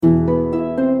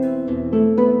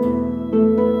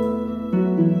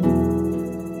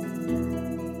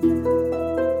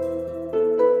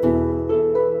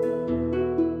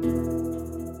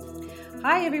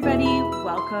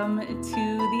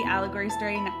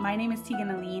Story. My name is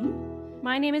Tegan Aline.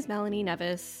 My name is Melanie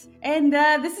Nevis. And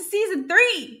this is season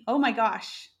 3. Oh my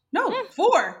gosh. No,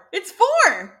 4. It's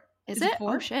 4. Is it?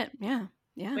 4? Oh shit. Yeah.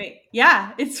 Wait.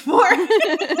 Yeah, it's 4.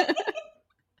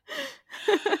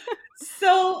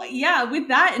 So yeah, with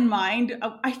that in mind,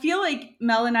 I feel like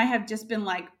Mel and I have just been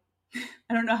like,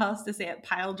 I don't know how else to say it,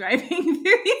 pile driving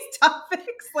through these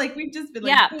topics. Like we've just been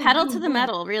like, pedal to the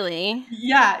metal, really.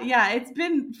 Yeah. It's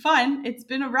been fun. It's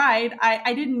been a ride.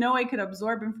 I didn't know I could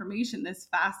absorb information this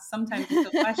fast. Sometimes I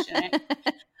still question it.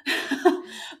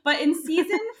 But in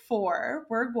season 4,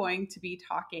 we're going to be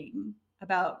talking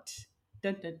about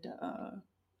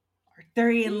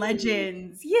Arthurian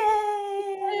legends.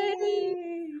 Yay!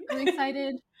 I'm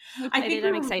excited.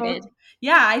 I'm excited.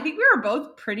 I think we were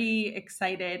both pretty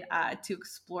excited to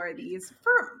explore these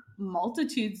for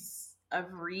multitudes of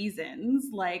reasons.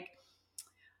 Like,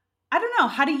 I don't know,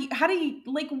 how do you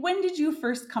like, when did you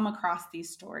first come across these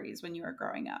stories when you were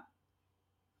growing up?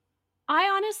 I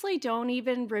honestly don't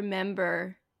even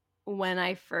remember when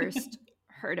I first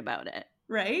heard about it.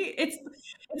 Right? It's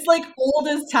like old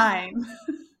as time.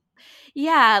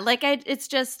 Yeah, like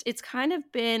it's kind of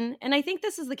been, and I think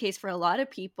this is the case for a lot of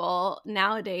people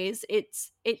nowadays.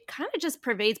 It kind of just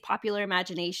pervades popular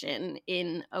imagination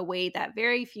in a way that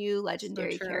very few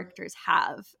legendary characters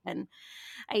have. And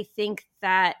I think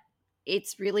that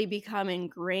it's really become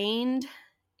ingrained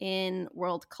in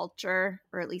world culture,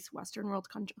 or at least Western world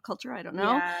culture. I don't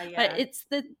know. Yeah. But it's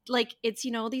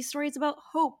these stories about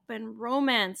hope and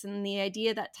romance and the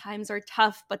idea that times are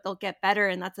tough, but they'll get better.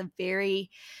 And that's a very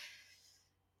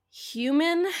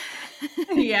human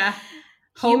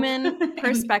human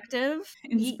perspective.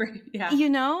 Yeah.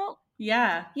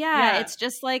 It's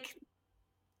just like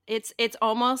it's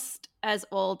almost as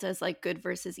old as like good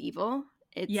versus evil.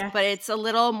 But it's a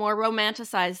little more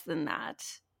romanticized than that.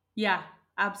 Yeah,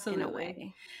 absolutely. In a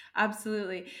way.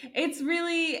 Absolutely. It's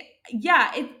really,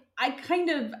 I kind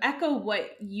of echo what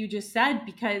you just said,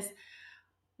 because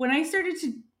when I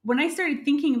started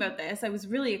thinking about this, I was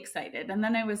really excited. And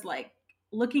then I was like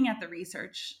looking at the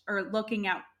research, or looking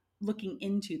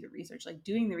into the research, like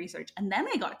doing the research. And then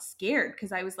I got scared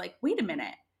because I was like, wait a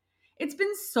minute, it's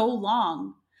been so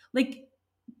long. Like,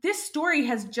 this story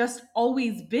has just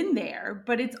always been there,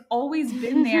 but it's always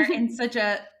been there in such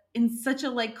a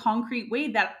like concrete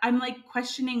way that I'm like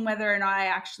questioning whether or not I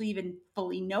actually even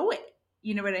fully know it.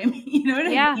 You know what I mean?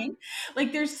 I mean?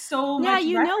 Like, there's so much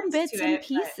bits to and it,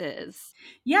 pieces.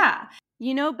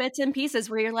 Bits and pieces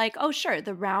where you're like, oh, sure,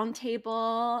 the round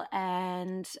table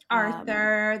and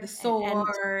Arthur, the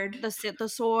sword, and the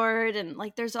sword, and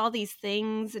like there's all these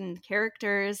things and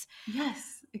characters.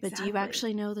 Yes, exactly. But do you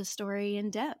actually know the story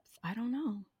in depth? I don't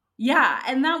know. Yeah,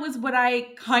 and that was what I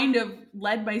kind of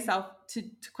led myself to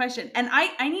question. And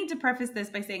I need to preface this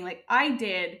by saying, like, I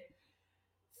did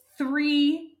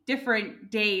 3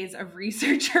 different days of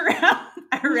research around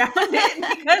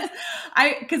it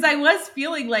because I was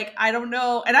feeling like, I don't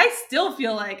know, and I still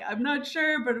feel like I'm not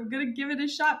sure, but I'm gonna give it a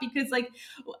shot, because like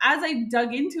as I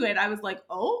dug into it, I was like,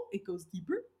 oh, it goes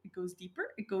deeper,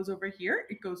 it goes over here,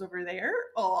 it goes over there.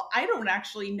 Oh, I don't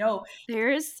actually know.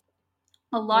 There's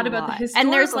a lot about the historical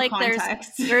and there's like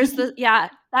context. there's the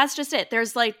that's just it.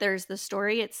 There's the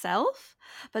story itself,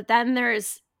 but then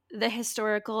there's the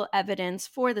historical evidence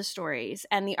for the stories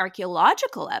and the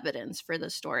archaeological evidence for the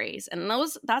stories. And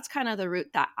that's kind of the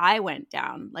route that I went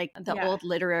down, like the old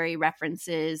literary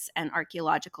references and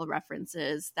archaeological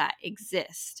references that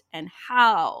exist and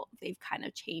how they've kind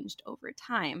of changed over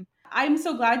time. I'm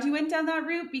so glad you went down that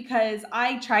route, because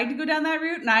I tried to go down that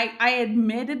route and I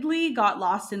admittedly got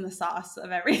lost in the sauce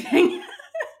of everything.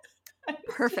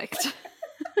 Perfect.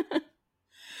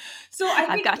 So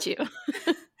I've got you.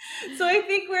 So I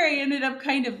think where I ended up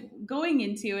kind of going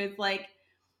into is, like,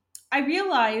 I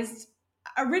realized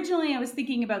originally I was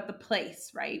thinking about the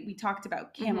place, right? We talked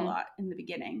about Camelot in the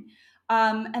beginning.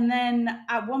 And then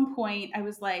at one point I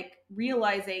was like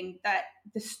realizing that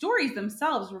the stories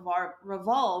themselves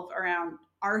revolve around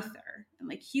Arthur. And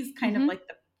like, he's kind of like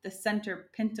the center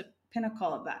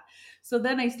pinnacle of that. So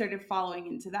then I started following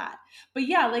into that. But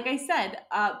yeah, like I said,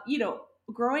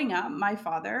 growing up, my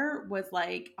father was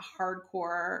like a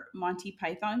hardcore Monty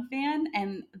Python fan.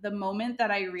 And the moment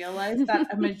that I realized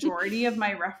that a majority of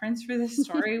my reference for this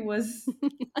story was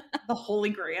the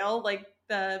Holy Grail, like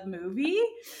the movie,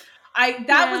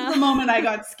 was the moment I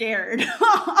got scared.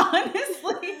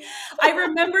 Honestly, I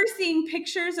remember seeing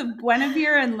pictures of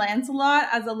Guinevere and Lancelot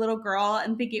as a little girl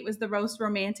and think it was the most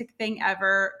romantic thing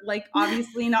ever. Like,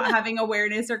 obviously not having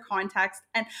awareness or context.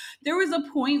 And there was a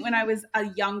point when I was a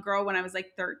young girl, when I was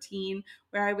like 13,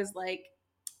 where I was like,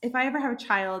 if I ever have a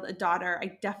child, a daughter,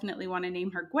 I definitely want to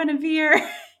name her Guinevere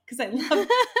because I love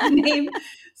the name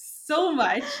so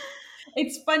much.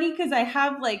 It's funny because I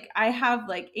have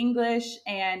like English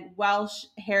and Welsh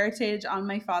heritage on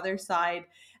my father's side,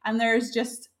 and there's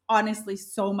just honestly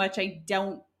so much I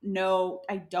don't know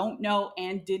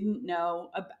and didn't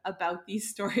know about these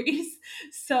stories.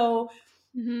 So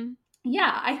Mm-hmm.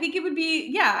 yeah, I think it would be,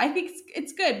 yeah, I think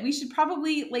it's good. We should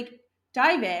probably like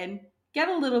dive in, get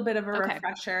a little bit of a Okay.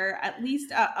 refresher, at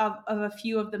least of a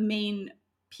few of the main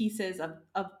pieces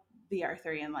of the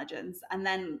Arthurian legends. And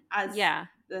then as Yeah.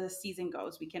 the season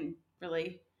goes, we can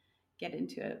really get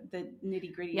into it, the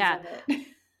nitty gritties Yeah. of it.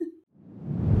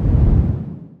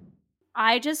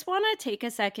 I just want to take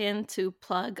a second to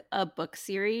plug a book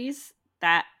series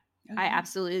that Oh, I yeah.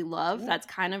 absolutely love Do it. that's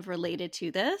kind of related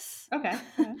to this. Okay.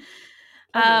 Go ahead.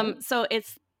 Plug away. So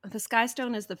it's The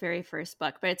Skystone is the very first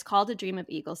book, but it's called A Dream of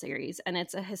Eagle series, and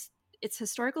it's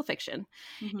historical fiction.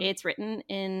 Mm-hmm. It's written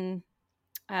in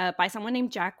by someone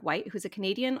named Jack White, who's a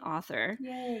Canadian author.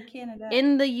 Yay, Canada.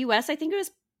 In the US, I think it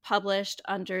was published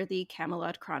under the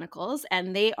Camelot Chronicles,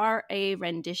 and they are a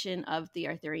rendition of the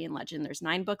Arthurian legend. There's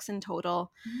 9 books in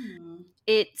total. Mm.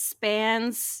 It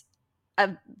spans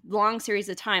a long series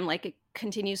of time, like it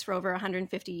continues for over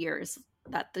 150 years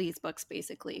that these books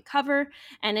basically cover.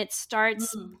 And it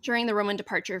starts Mm. during the Roman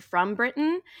departure from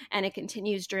Britain, and it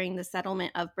continues during the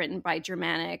settlement of Britain by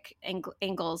Germanic,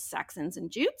 Angles, Saxons, and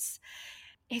Jutes.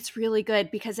 It's really good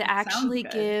because it It sounds actually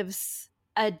good. gives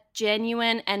a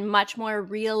genuine and much more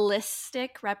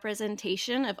realistic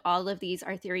representation of all of these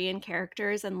Arthurian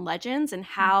characters and legends and Mhm.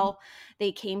 how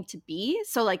they came to be.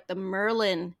 So, like, the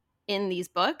Merlin in these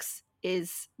books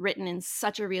is written in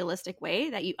such a realistic way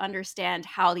that you understand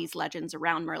how these legends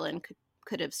around Merlin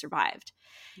could have survived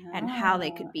and how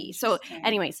they Oh, could be. So, interesting.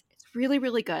 anyways, it's really,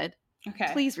 really good. Okay.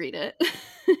 Please read it.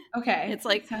 Okay. It's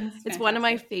like, Sounds it's one of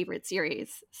my fantastic. favorite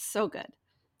series. So good.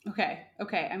 Okay.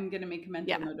 Okay. I'm going to make a mental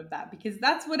Yeah. note of that because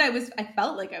that's what I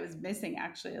felt like I was missing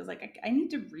actually. I was like, I need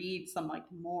to read some like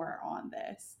more on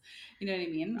this. You know what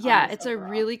I mean? On Yeah, this it's a overall.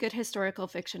 really good historical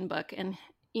fiction book, and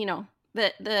you know,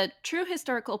 the true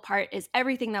historical part is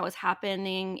everything that was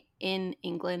happening in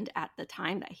England at the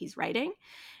time that he's writing.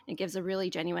 It gives a really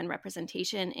genuine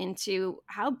representation into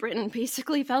how Britain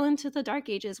basically fell into the Dark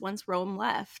Ages once Rome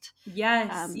left,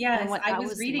 Yes, and yes. what I that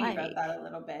was was reading about like. that a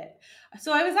little bit.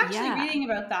 So I was actually Yeah. reading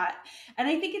about that. And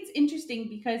I think it's interesting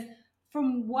because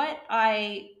from what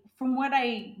I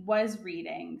was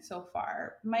reading so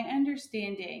far, my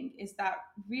understanding is that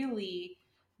really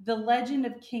the legend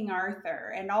of King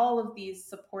Arthur and all of these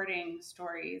supporting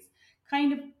stories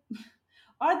kind of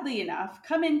oddly enough,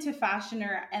 come into fashion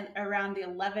around the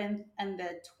 11th and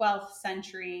the 12th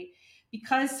century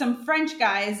because some French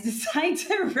guys decide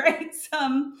to write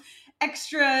some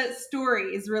extra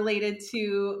stories related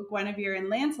to Guinevere and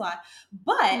Lancelot.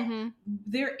 But Mhm.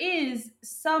 there is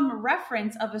some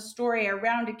reference of a story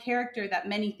around a character that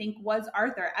many think was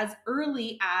Arthur as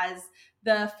early as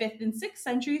the 5th and 6th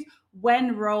centuries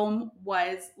when Rome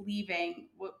was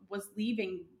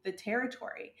leaving the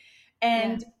territory. Yeah.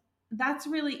 And that's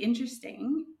really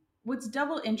interesting. What's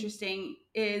double interesting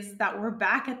is that we're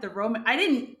back at the Roman. I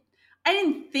didn't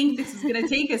think this was going to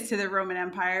take us to the Roman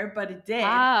Empire, but it did.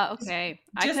 Ah, Just, okay.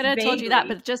 I just could have told you that,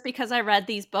 vaguely. but just because I read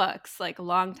these books like a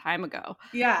long time ago.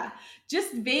 Yeah,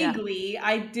 just Yeah. vaguely.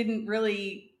 I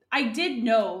did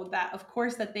know that of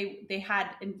course that they had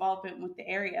involvement with the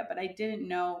area, but I didn't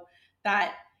know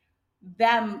that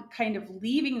them kind of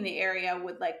leaving the area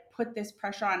would like put this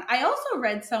pressure on. I also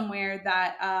read somewhere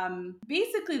that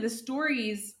basically the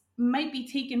stories might be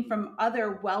taken from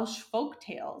other Welsh folk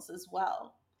tales as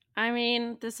well. I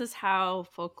mean, this is how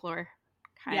folklore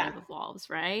kind Yeah. of evolves,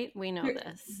 right? We know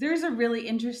this. There's a really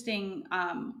interesting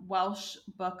Welsh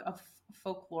book of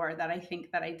folklore that I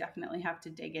think that I definitely have to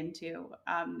dig into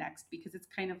next because it's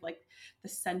kind of like the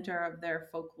center of their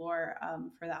folklore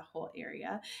for that whole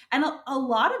area. And a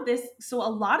lot of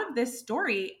this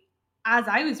story, as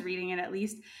I was reading it at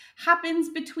least, happens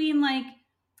between like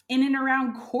in and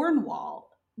around Cornwall,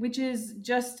 which is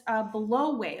just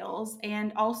below Wales,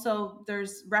 and also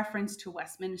there's reference to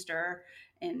Westminster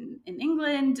in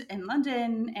England and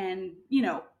London, and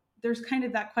there's kind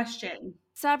of that question.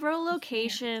 Several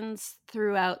locations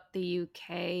throughout the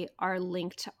UK are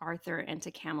linked to Arthur and to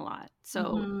Camelot.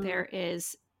 So Hmm. there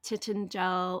is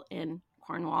Tintagel in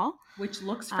Cornwall. Which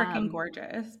looks freaking Um,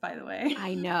 gorgeous, by the way.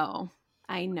 I know.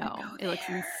 I I want to know. go It looks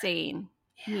there. insane.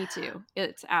 Me too.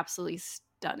 It's absolutely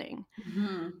stunning. Yeah.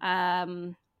 Hmm.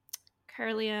 Um,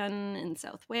 Caerleon in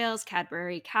South Wales,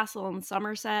 Cadbury Castle in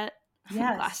Somerset,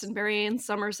 Yes. Glastonbury in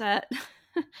Somerset.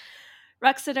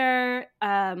 Wrexeter.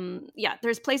 Yeah,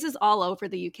 there's places all over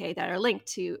the UK that are linked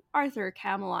to Arthur,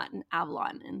 Camelot, and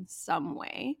Avalon in some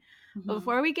way. But Mm-hmm.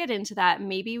 before we get into that,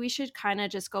 maybe we should kind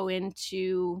of just go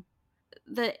into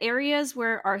the areas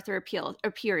where Arthur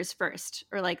appears first,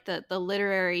 or like the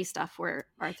literary stuff where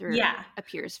Arthur Yeah.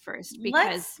 appears first,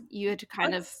 Let's because you had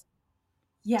kind of let's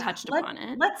yeah, touched upon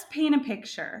it. let's paint a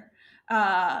picture.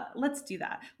 Let's do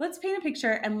that. Let's paint a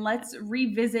picture and let's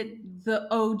revisit the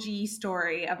OG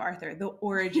story of Arthur, the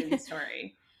origin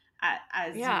story,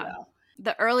 as you Yeah. will.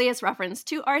 The earliest reference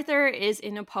to Arthur is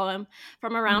in a poem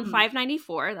from around Mm-hmm.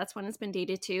 594. That's when it's been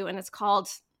dated to, and it's called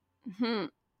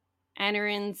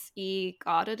Anerin's e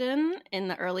Gododin, in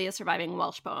the earliest surviving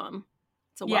Welsh poem.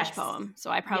 It's a Welsh Yes. poem,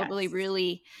 so I probably Yes.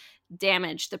 really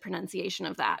damaged the pronunciation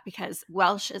of that, because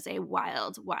Welsh is a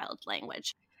wild, wild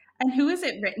language. And who is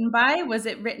it written by? Was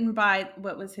it written by,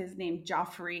 what was his name?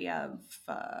 Joffrey of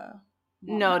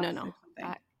No, no, Monmouth or no.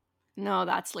 something? No,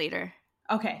 that's later.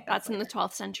 Okay, that's That's in the later.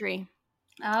 12th century.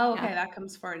 Oh, Yeah. okay, that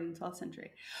comes forward in the 12th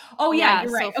century. Oh, yeah, Yeah, you're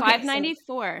so right. Okay, so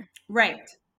 594. right.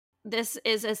 This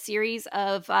is a series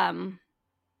of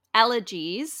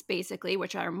elegies, basically,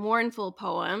 which are mournful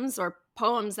poems or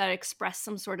poems that express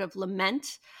some sort of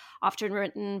lament, often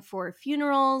written for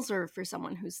funerals or for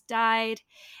someone who's died.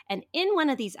 And in one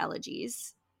of these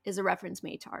elegies is a reference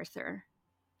made to Arthur.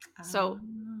 So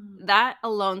that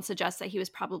alone suggests that he was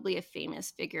probably a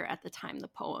famous figure at the time the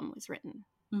poem was written.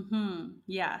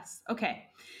 Yes. Okay.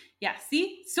 Yeah.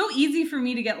 See, so easy for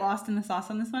me to get lost in the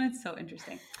sauce on this one. It's so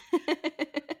interesting.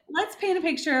 Let's paint a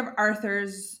picture of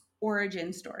Arthur's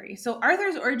origin story. So,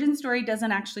 Arthur's origin story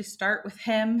doesn't actually start with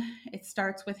him, it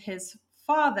starts with his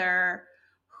father,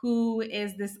 who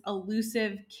is this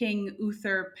elusive King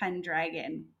Uther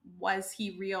Pendragon. Was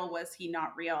he real? Was he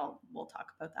not real? We'll talk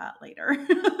about that later,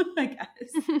 I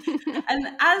guess. And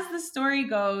as the story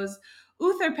goes,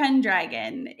 Uther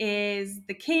Pendragon is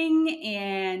the king,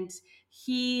 and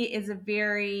he is a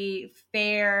very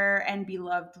fair and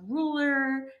beloved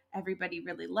ruler. Everybody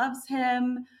really loves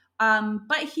him.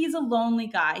 But he's a lonely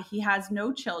guy. He has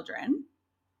no children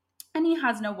and he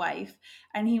has no wife,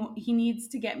 and he needs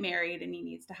to get married and he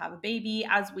needs to have a baby.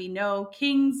 As we know,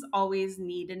 kings always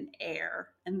need an heir,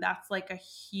 and that's like a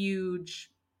huge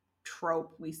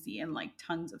trope we see in like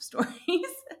tons of stories.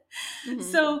 Mm-hmm.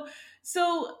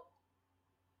 So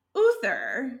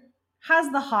Uther has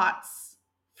the hots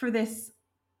for this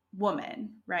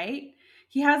woman, right?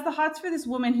 He has the hots for this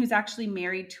woman who's actually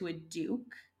married to a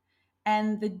duke.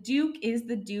 And the duke is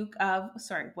the Duke of,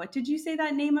 sorry, what did you say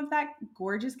that name of that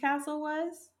gorgeous castle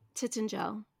was?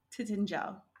 Tittingel.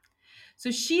 Tittingel.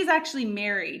 So she's actually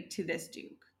married to this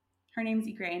duke. Her name's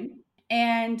Igraine.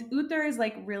 And Uther is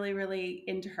like really, really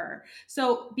into her.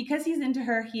 So because he's into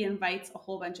her, he invites a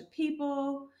whole bunch of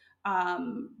people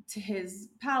to his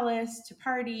palace to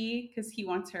party because he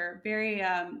wants her. Very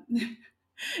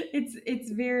it's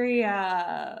very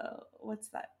what's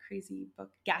that crazy book,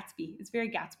 Gatsby. It's very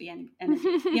Gatsby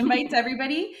energy. He invites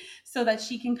everybody so that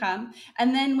she can come,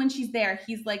 and then when she's there,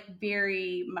 he's like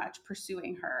very much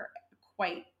pursuing her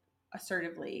quite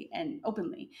assertively and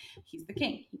openly. He's the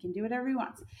king, he can do whatever he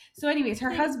wants. So anyways,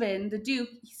 her husband, the duke,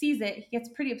 he sees it, he gets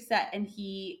pretty upset, and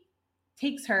he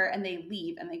takes her and they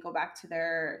leave and they go back to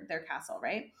their castle,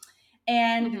 right?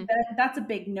 And Mm-hmm. that's a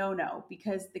big no-no,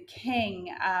 because the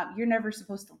king, you're never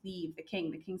supposed to leave the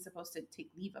king. The king's supposed to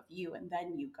take leave of you and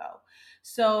then you go.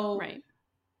 So Right.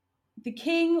 the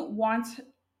king wants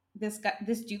this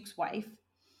duke's wife.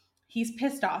 He's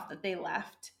pissed off that they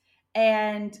left.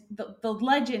 And the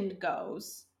legend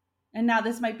goes, and now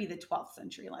this might be the 12th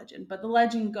century legend, but the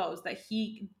legend goes that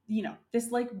this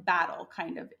like battle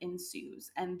kind of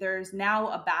ensues. And there's now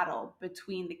a battle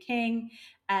between the king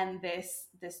and this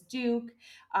duke.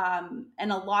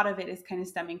 And a lot of it is kind of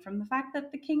stemming from the fact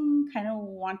that the king kind of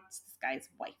wants this guy's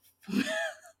wife,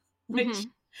 which Mm-hmm.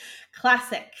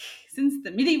 classic since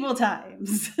the medieval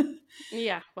times.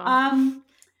 Yeah, well.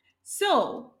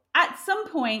 So at some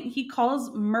point, he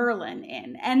calls Merlin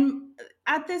in. And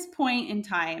at this point in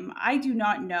time, I do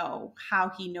not know how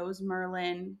he knows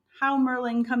Merlin, how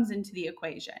Merlin comes into the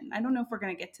equation. I don't know if we're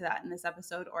going to get to that in this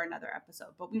episode or another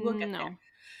episode, but we will get there. No.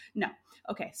 No.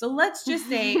 Okay. So let's just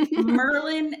say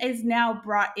Merlin is now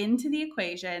brought into the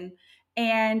equation,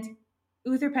 and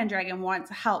Uther Pendragon wants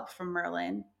help from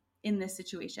Merlin in this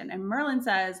situation. And Merlin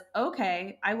says,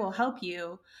 okay, I will help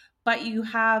you, but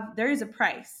there is a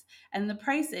price. And the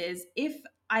price is, if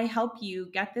I help you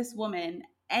get this woman,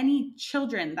 any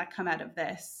children that come out of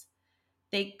this,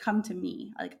 they come to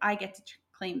me. Like I get to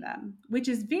claim them, which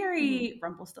is very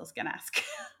Rumpelstiltskin-esque,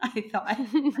 I thought,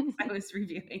 as I was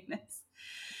reviewing this.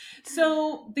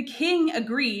 So the king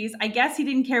agrees. I guess he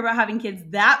didn't care about having kids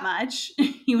that much.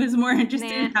 He was more interested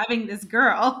Nah. in having this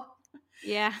girl.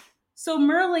 Yeah. So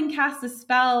Merlin casts a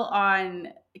spell on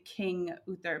King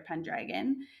Uther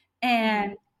Pendragon,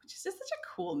 and Mm-hmm. which is just such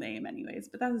a cool name, anyways,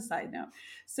 but that's a side note.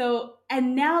 So,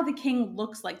 and now the king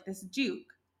looks like this duke,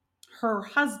 her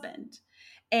husband.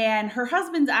 And her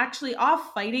husband's actually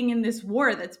off fighting in this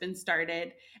war that's been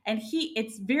started. And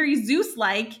it's very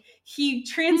Zeus-like. He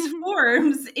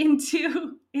transforms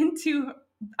into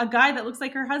a guy that looks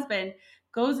like her husband,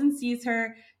 goes and sees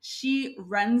her. She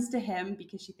runs to him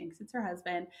because she thinks it's her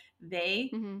husband. They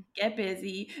Mm-hmm. get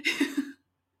busy.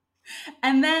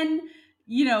 And then,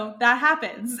 that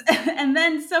happens. And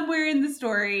then somewhere in the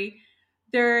story,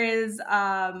 there is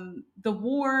the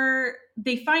war.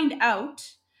 They find out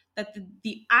that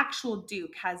the actual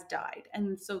duke has died.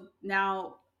 And so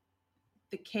now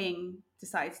the king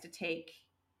decides to take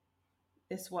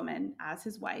this woman as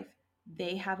his wife.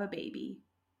 They have a baby.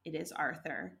 It is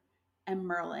Arthur. And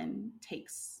Merlin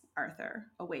takes Arthur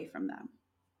away from them.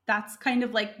 That's kind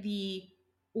of like the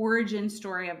origin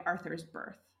story of Arthur's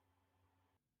birth.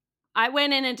 I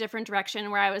went in a different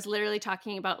direction where I was literally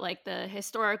talking about like the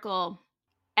historical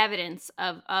evidence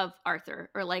of Arthur,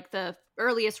 or like the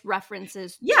earliest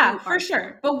references Yeah, to for Arthur.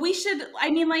 sure. But we should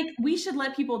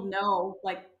let people know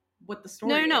like what the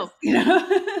No, no, story is, no. you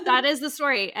know? That is the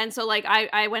story. And so like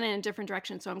I went in a different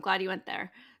direction, so I'm glad you went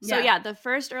there. So Yeah. yeah, the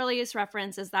first earliest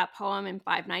reference is that poem in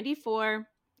 594.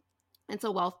 It's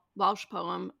a Welsh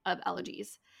poem of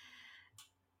elegies.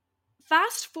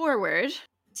 Fast forward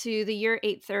to the year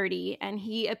 830, and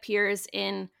he appears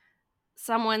in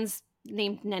someone's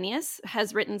named Nennius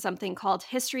has written something called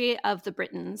History of the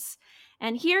Britons.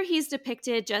 And here he's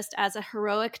depicted just as a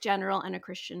heroic general and a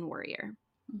Christian warrior.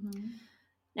 Mhm.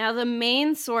 Now, the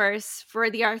main source for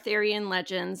the Arthurian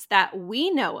legends that we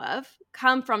know of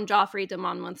come from Geoffrey de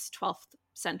Monmouth's 12th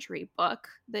century book,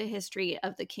 The History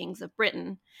of the Kings of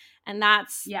Britain. And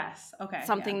that's Yes. Okay. Yeah.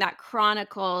 something that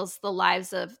chronicles the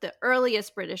lives of the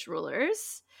earliest British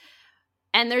rulers.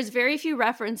 And there's very few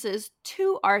references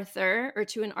to Arthur or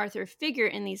to an Arthur figure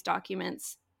in these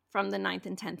documents from the 9th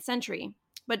and 10th century.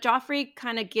 But Geoffrey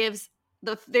kind of gives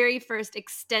the very first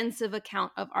extensive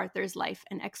account of Arthur's life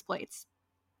and exploits,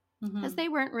 because Mhm. they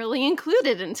weren't really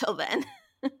included until then.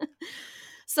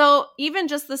 So even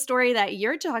just the story that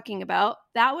you're talking about,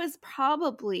 that was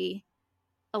probably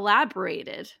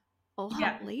elaborated a lot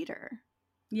Yeah. later,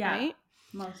 Yeah. right?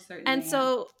 Most And certainly. Yeah.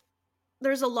 so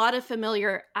there's a lot of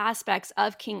familiar aspects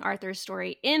of King Arthur's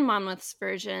story in Monmouth's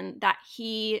version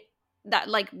that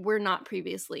like were not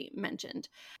previously mentioned.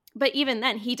 But even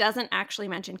then, he doesn't actually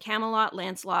mention Camelot,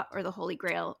 Lancelot, or the Holy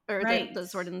Grail, or Right. the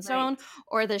Sword and Right. Stone,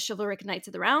 or the chivalric Knights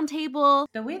of the Round Table.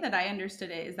 The way that I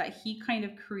understood it is that he kind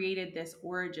of created this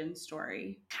origin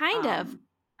story. Kind of.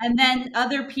 And then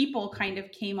other people kind of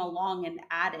came along and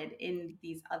added in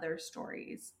these other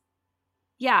stories.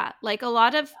 Yeah, like a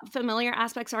lot of familiar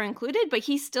aspects are included, but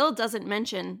he still doesn't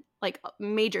mention like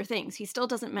major things. He still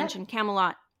doesn't Yeah. mention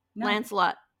Camelot, No.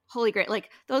 Lancelot, Holy Grail.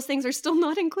 Like those things are still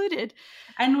not included.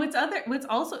 And what's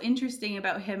also interesting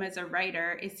about him as a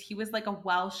writer is he was like a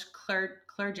Welsh cleric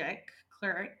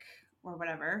or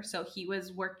whatever. So he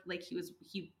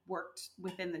worked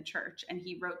within the church and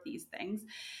he wrote these things.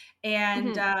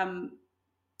 And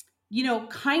Mm-hmm.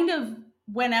 kind of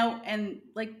went out and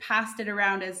like passed it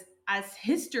around as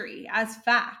history, as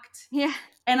fact. Yeah,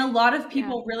 And a lot of yeah,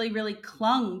 people really, really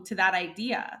clung to that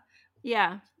idea.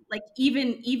 yeah, Like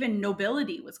even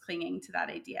nobility was clinging to that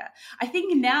idea. I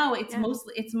think now yeah,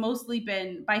 it's mostly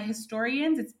been by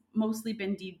historians, it's mostly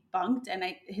been debunked, and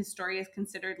history is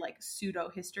considered like pseudo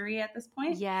history at this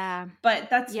point. yeah, But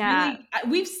that's yeah. really,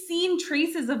 we've seen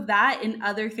traces of that in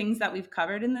other things that we've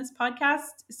covered in this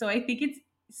podcast. So I think it's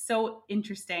so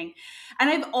interesting. And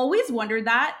I've always wondered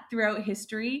that throughout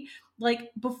history.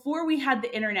 Like before we had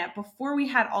the internet, before we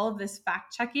had all of this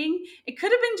fact checking, it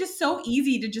could have been just so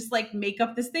easy to just like make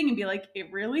up this thing and be like,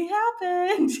 it really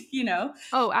happened, you know?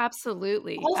 Oh,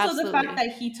 absolutely, Also the fact absolutely.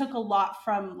 that he took a lot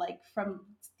from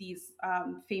these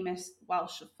famous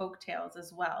Welsh folk tales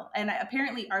as well. And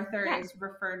apparently Arthur Yeah. is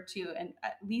referred to in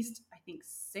at least I think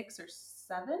 6 or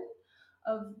 7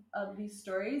 of these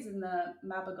stories in the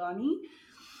Mabinogi.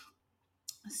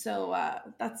 So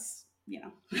that's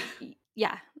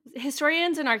Yeah.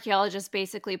 Historians and archaeologists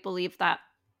basically believe that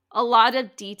a lot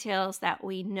of details that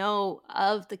we know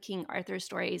of the King Arthur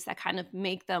stories that kind of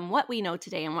make them what we know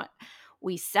today and what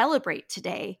we celebrate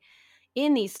today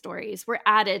in these stories were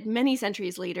added many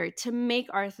centuries later to make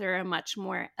Arthur a much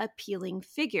more appealing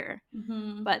figure.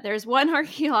 Mm-hmm. But there's one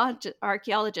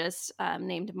archaeologist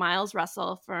named Miles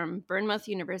Russell from Bournemouth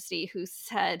University who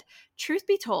said, truth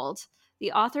be told,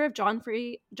 the author of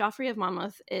Joffrey of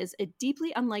Monmouth is a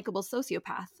deeply unlikable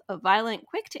sociopath, a violent,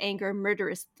 quick-to-anger,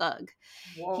 murderous thug.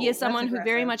 He is Whoa, that's someone who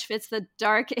very aggressive. much fits the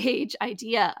Dark Age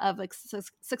idea of a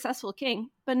successful king,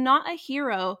 but not a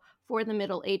hero for the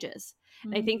Middle Ages.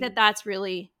 And I think that Mm, that's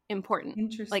really important.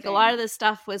 Like a lot interesting. of this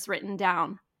stuff was written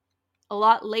down a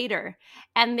lot later,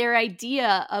 and their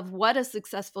idea of what a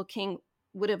successful king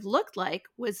would have looked like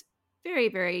was very,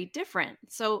 very different.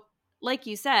 So, like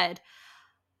you said,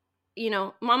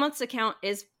 Monmouth's account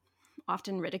is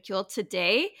often ridiculed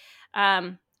today.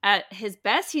 At his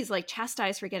best, he's like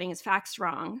chastised for getting his facts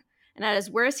wrong. And at his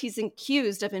worst, he's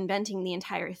accused of inventing the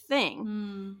entire thing.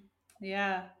 Mm,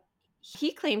 yeah.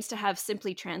 He claims to have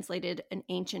simply translated an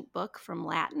ancient book from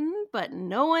Latin, but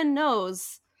no one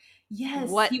knows Yes,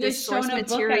 what he this was shown source a book at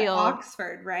material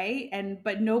Oxford, right?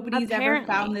 But nobody's ever found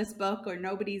apparently this book, or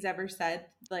nobody's ever said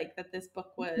like that this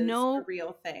book was a no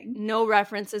real thing. no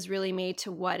reference is really made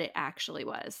to what it actually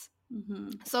was. Mm-hmm.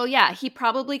 So yeah, he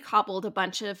probably cobbled a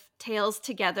bunch of tales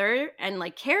together and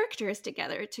like characters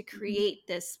together to Mm-hmm. create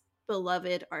this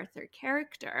beloved Arthur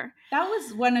character. That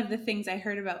was one of the things I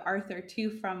heard about Arthur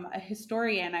too from a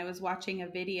historian. I was watching a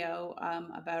video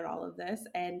about all of this,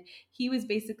 and he was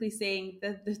basically saying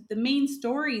that the main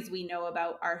stories we know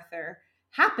about Arthur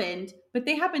happened, but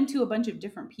they happened to a bunch of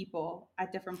different people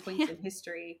at different points Yeah. in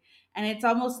history. And it's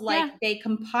almost like Yeah. they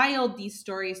compiled these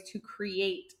stories to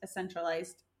create a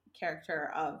centralized character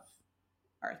of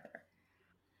Arthur.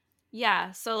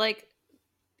 Yeah. So like,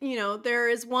 there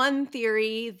is one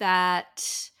theory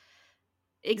that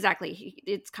exactly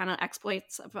it's kind of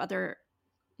exploits of other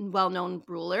well-known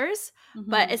rulers,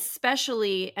 but Mm-hmm.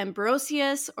 especially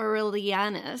Ambrosius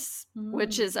Aurelianus,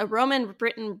 which Mm-hmm. is a Roman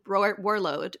Britain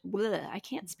warlord. Blech, I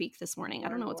can't speak this morning. I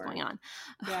don't know what's going Warlord.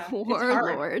 on. Yeah, it's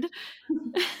hard. Warlord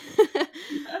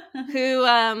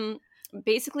who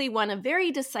basically won a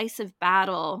very decisive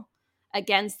battle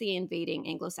against the invading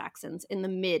Anglo-Saxons in the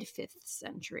mid 5th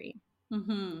century.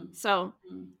 Mm-hmm. So,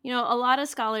 Mm-hmm. a lot of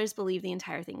scholars believe the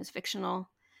entire thing is fictional.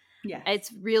 Yes.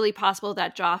 It's really possible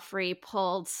that Joffrey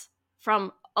pulled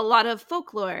from a lot of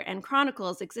folklore and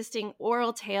chronicles, existing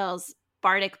oral tales,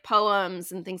 bardic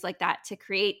poems, and things like that to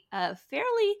create a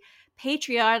fairly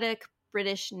patriotic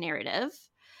British narrative.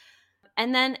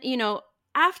 And then,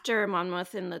 after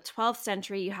Monmouth in the 12th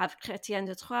century, you have Chrétien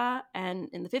de Troyes, and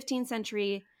in the 15th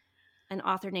century, an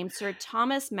author named Sir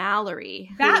Thomas Malory,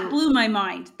 That who blew my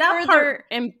mind. further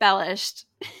embellished.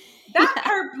 That Yeah.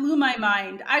 part blew my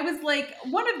mind. I was like,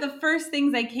 one of the first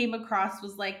things I came across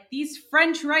was like these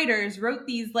French writers wrote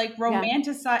these like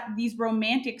Yeah. these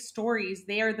romantic stories.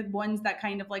 They are the ones that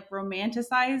kind of like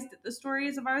romanticized the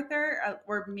stories of Arthur,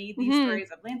 or made these Mm-hmm.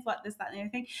 stories of Lancelot, this, that, and the other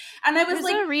thing. And I was There's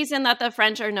like, a reason that the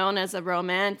French are known as a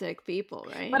romantic people,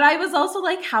 but right? I was also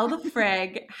like, how the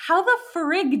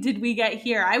frig did we get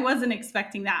here? I wasn't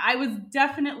expecting that. I was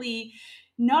definitely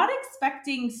not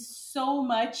expecting so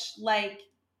much. Like,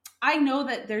 I know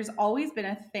that there's always been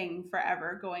a thing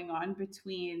forever going on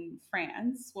between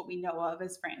France, what we know of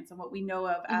as France, and what we know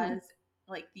of Mm-hmm. as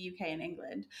like the UK and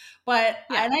England. But,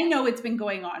 Yeah. and I know it's been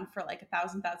going on for like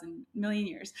thousand million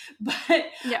years, but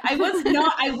Yeah. I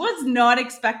was not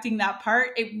expecting that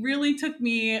part. It really took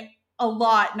me a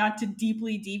lot not to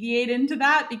deeply deviate into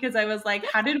that, because I was like,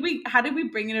 how did we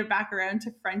bring it back around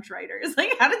to French writers?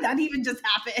 Like, how did that even just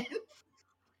happen?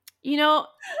 you know,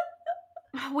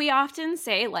 we often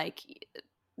say like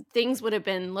things would have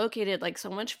been located like so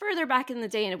much further back in the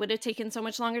day and it would have taken so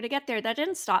much longer to get there. That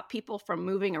didn't stop people from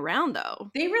moving around though.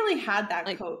 They really had that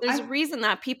Like coat. there's a reason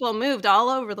that people moved all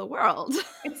over the world.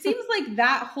 It seems like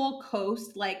that whole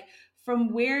coast, like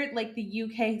from where like the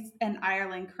UK and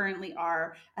Ireland currently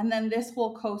are, and then this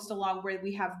whole coast along where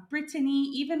we have Brittany,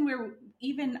 even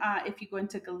if you go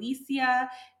into Galicia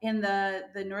in the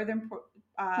northern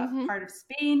Mm-hmm. part of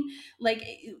Spain, like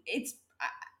it's.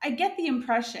 I get the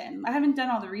impression, I haven't done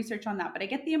all the research on that, but I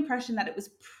get the impression that it was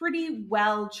pretty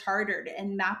well chartered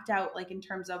and mapped out, like in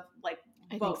terms of like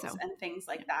I think boats so. and things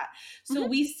Yeah. like that. So Mm-hmm.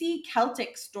 we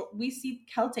see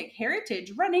Celtic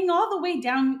heritage running all the way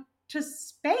down to Oh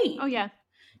Spain, yeah.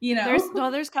 you know?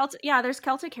 There's Celtic, yeah, there's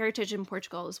Celtic heritage in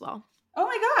Portugal as well. Oh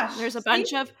my gosh. There's a See?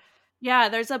 bunch of, yeah,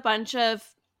 there's a bunch of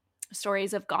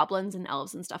stories of goblins and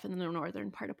elves and stuff in the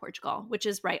northern part of Portugal, which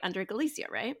is right under Galicia,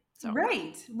 right? So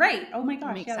Right. Oh my it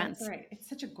gosh. makes Yeah, that's sense. right. It's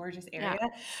such a gorgeous Yeah. area.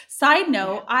 Side Yeah.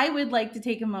 note, I would like to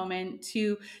take a moment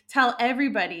to tell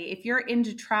everybody if you're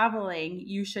into traveling,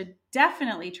 you should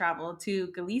definitely travel to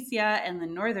Galicia and the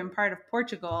northern part of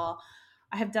Portugal.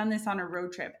 I have done this on a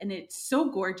road trip and it's so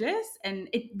gorgeous and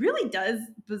it really does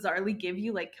bizarrely give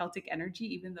you like Celtic energy,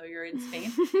 even though you're in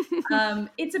Spain.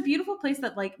 It's a beautiful place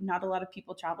that like not a lot of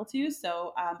people travel to.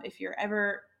 So if you're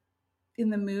ever in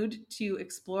the mood to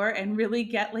explore and really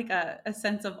get like a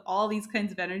sense of all these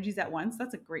kinds of energies at once,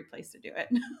 that's a great place to do it.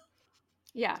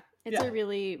 Yeah. It's Yeah, a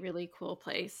really, really cool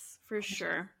place for gorgeous.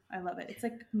 sure. I love it. It's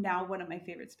like now one of my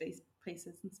favorite space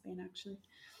places in Spain, actually.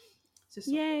 It's just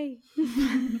so Yay.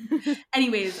 cool.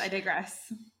 Anyways, I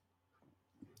digress.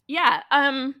 Yeah.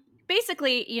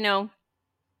 Basically, you know,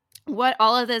 what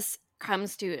all of this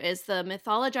comes to is the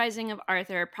mythologizing of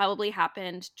Arthur probably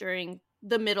happened during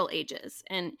the Middle Ages.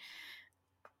 And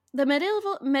the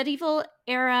medieval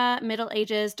era, Middle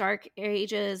Ages, Dark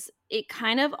Ages, it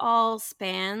kind of all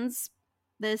spans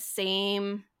the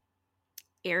same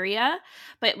area,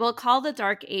 but we'll call the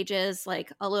Dark Ages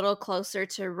like a little closer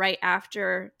to right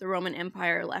after the Roman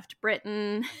Empire left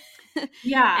Britain.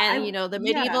 Yeah, And, you I know, the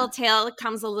yeah, medieval tale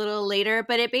comes a little later,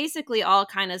 but it basically all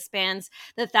kind of spans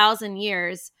the 1,000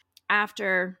 years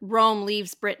after Rome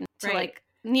leaves Britain to right. like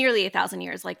nearly 1,000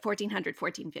 years, like 1400,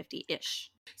 1450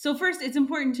 ish. So first, it's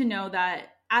important to know that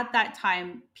at that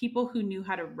time, people who knew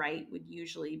how to write would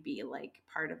usually be like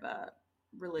part of a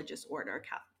religious order,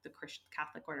 the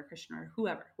Catholic order, Christian order,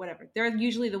 whoever, whatever. They're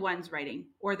usually the ones writing,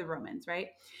 or the Romans, right?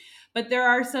 But there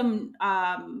are some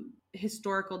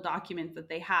historical documents that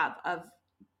they have of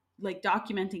like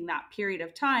documenting that period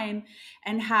of time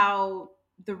and how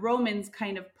the Romans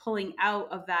kind of pulling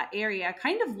out of that area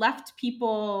kind of left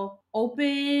people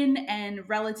open and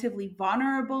relatively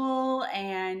vulnerable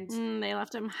and They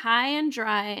left them high and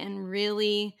dry and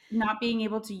really, not being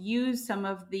able to use some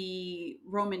of the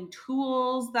Roman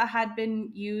tools that had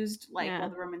been used, like while yeah.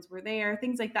 the Romans were there,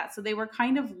 things like that. So they were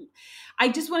kind of, I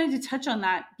just wanted to touch on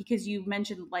that because you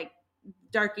mentioned like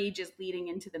Dark Ages leading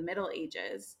into the Middle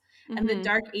Ages. And the Mm-hmm.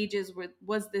 Dark Ages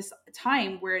was this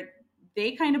time where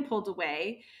they kind of pulled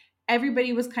away.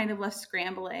 Everybody was kind of left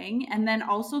scrambling. And then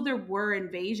also there were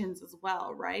invasions as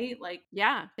well, right? Like,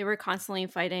 Yeah, they were constantly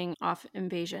fighting off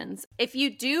invasions. If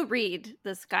you do read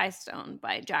The Sky Stone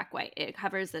by Jack White, it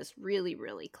covers this really,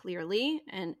 really clearly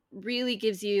and really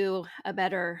gives you a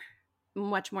better,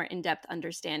 much more in depth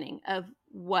understanding of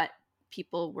what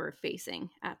people were facing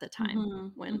at the time mm-hmm,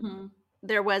 when mm-hmm.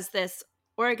 there was this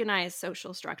organized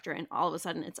social structure and all of a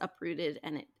sudden it's uprooted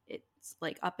and it's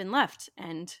like up and left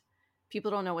and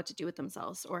people don't know what to do with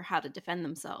themselves or how to defend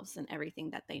themselves, and everything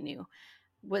that they knew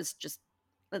was just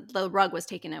the rug was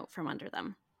taken out from under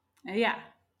them, Yeah,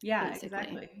 basically.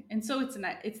 exactly. And so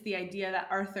it's the idea that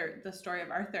Arthur, the story of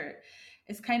Arthur,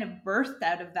 is kind of birthed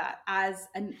out of that as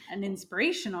an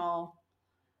inspirational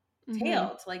Mm-hmm.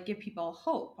 tale to like give people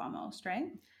hope almost, right?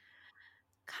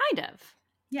 Kind of.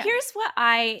 Yeah. Here's what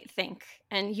I think,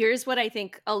 and here's what I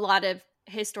think a lot of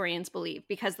historians believe,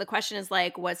 because the question is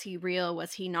like, was he real?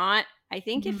 Was he not? I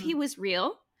think if he Mm-hmm. was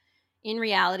real, in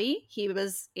reality, he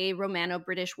was a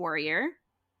Romano-British warrior.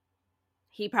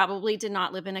 He probably did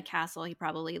not live in a castle. He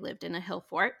probably lived in a hill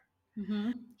fort.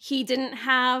 Mm-hmm. He didn't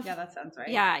have, Yeah, that sounds right.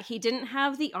 yeah, he didn't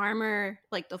have the armor,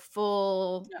 like the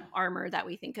full Yeah. armor that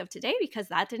we think of today, because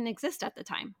that didn't exist at the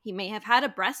time. He may have had a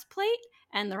breastplate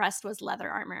and the rest was leather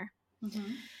armor.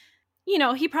 Mm-hmm. You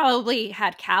know, he probably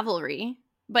had cavalry,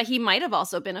 but he might have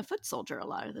also been a foot soldier a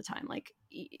lot of the time. Like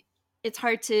it's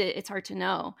hard to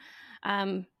know.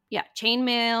 Yeah,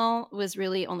 chainmail was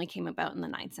really only came about in the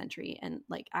 9th century, and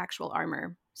like actual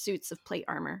armor, suits of plate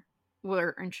armor,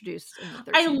 were introduced in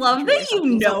the I 13th love century that or you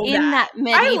something. So know in that. that I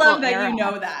medieval love that era, you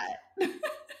know that. oh,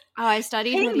 I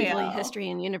studied medieval Chainmail. history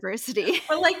in university.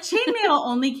 But like chainmail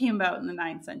only came about in the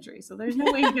 9th century, so there's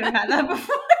no way you could have had that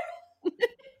before.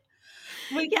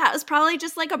 Like, Yeah, it was probably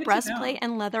just like a good to breastplate know.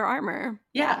 and leather armor.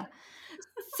 Yeah. Yeah.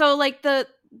 So like that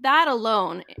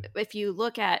alone, if you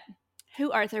look at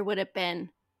who Arthur would have been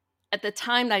at the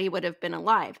time that he would have been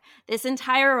alive, this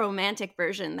entire romantic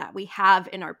version that we have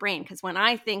in our brain, because when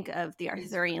I think of the Is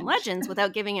Arthurian French. legends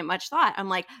without giving it much thought, I'm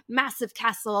like massive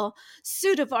castle,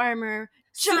 suit of armor,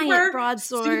 giant Super,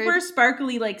 broadsword. super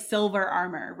sparkly, like silver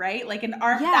armor, right? Like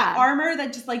that Yeah. armor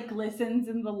that just like glistens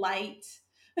in the light.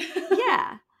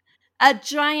 Yeah. A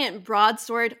giant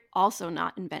broadsword, also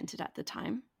not invented at the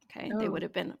time. Okay. They would Oh,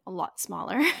 have been a lot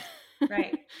smaller.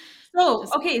 Right. So,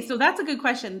 Just okay, so that's a good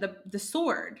question. The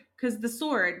sword, because the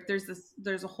sword,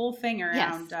 there's a whole thing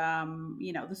around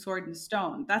yes. the sword and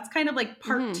stone. That's kind of like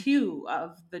part Mhm. 2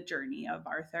 of the journey of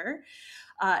Arthur,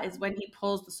 is when he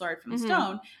pulls the sword from the Mhm.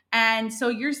 stone. And so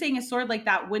you're saying a sword like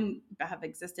that wouldn't have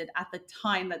existed at the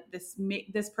time that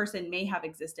this person may have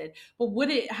existed, but would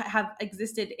it have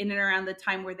existed in and around the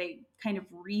time where they kind of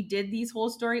redid these whole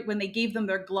story when they gave them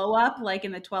their glow up, like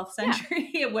in the 12th Yeah. century?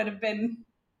 It would have been.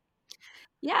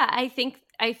 Yeah, I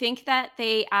think that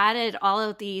they added all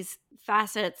of these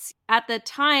facets at the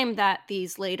time that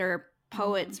these later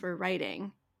poets Mm, were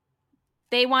writing.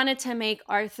 They wanted to make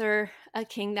Arthur a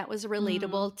king that was mm,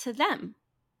 relatable to them.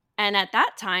 And at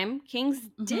that time, kings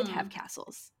did have mhm,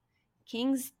 castles.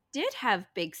 Kings did have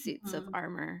big suits of mhm.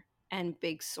 armor and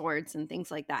big swords and things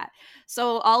like that.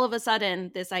 So all of a sudden,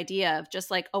 this idea of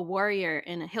just like a warrior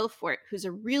in a hill fort who's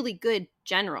a really good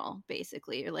general,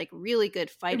 basically, or like really good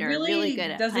It fighter, really good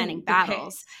really at planning doesn't depict,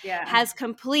 battles, yeah. has Yeah,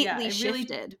 completely it really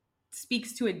shifted,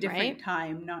 speaks to a different right?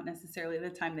 time, not necessarily the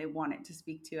time they want it to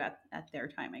speak to at their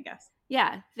time, I guess.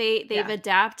 Yeah, they've Yeah.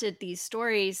 adapted these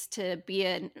stories to be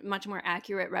a much more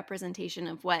accurate representation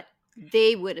of what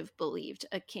they would have believed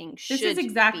a king This is should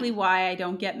exactly be. why I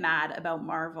don't get mad about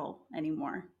Marvel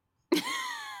anymore.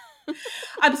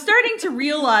 I'm starting to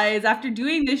realize after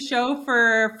doing this show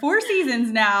for 4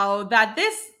 seasons now that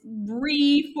this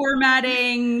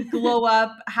reformatting glow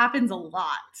up happens a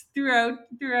lot throughout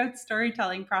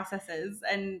storytelling processes,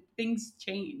 and things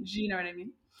change. You know what I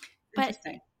mean? But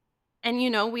Interesting.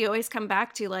 we always come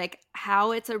back to like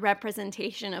how it's a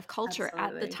representation of culture at the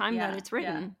Absolutely. time that Yeah. it's Yeah.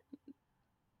 written.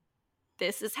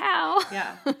 This is how.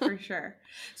 Yeah, for sure.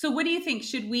 So what do you think?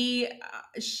 Should we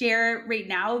share right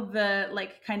now the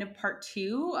like kind of part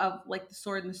 2 of like the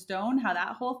sword and the stone, how that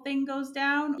whole thing goes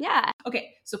down? Yeah.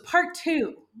 Okay, so part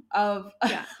 2 of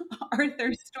Yeah.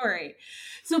 Arthur's story.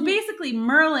 So basically,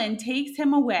 Merlin takes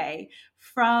him away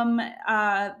from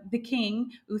the king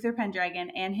Uther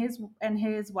Pendragon and his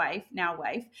wife, now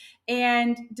wife,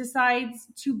 and decides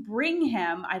to bring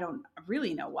him. I don't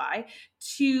really know why,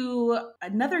 to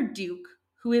another duke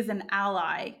who is an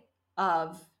ally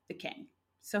of the king.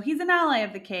 So he's an ally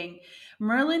of the king.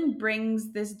 Merlin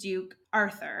brings this duke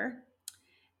Arthur,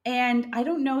 and I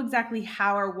don't know exactly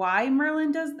how or why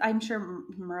Merlin does. I'm sure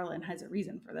Merlin has a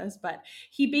reason for this, but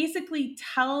he basically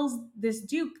tells this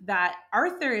duke that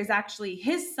Arthur is actually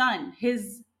his son,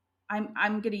 his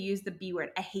I'm going to use the B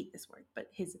word. I hate this word, but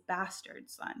his bastard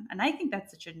son. And I think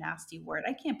that's such a nasty word.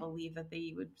 I can't believe that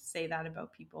they would say that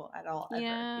about people at all ever. You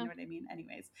Yeah. know what I mean?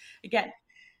 Anyways, again,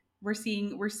 we're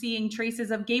seeing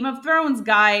traces of Game of Thrones,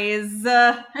 guys.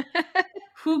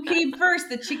 Who came first,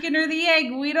 the chicken or the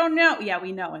egg? We don't know. Yeah,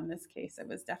 we know in this case it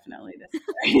was definitely this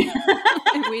story.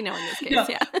 We know in this case, No,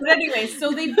 yeah. but anyway,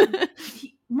 so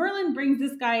Merlin brings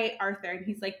this guy Arthur, and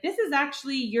he's like, "This is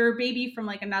actually your baby from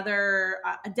like another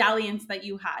dalliance that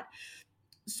you had."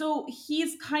 So he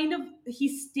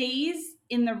stays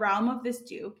in the realm of this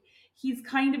duke. He's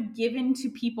kind of given to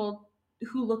people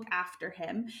who look after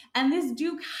him, and this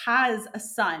duke has a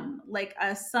son, like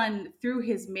a son through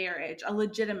his marriage, a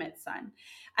legitimate son.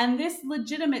 And this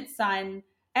legitimate son,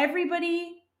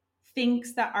 everybody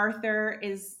thinks that Arthur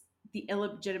is the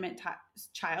illegitimate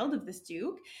child of this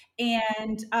duke,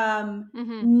 and Hmm.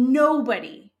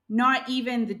 nobody, not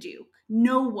even the duke,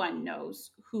 no one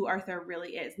knows who Arthur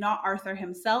really is. Not Arthur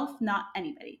himself, not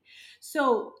anybody.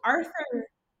 So Arthur,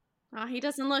 Well, he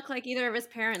doesn't look like either of his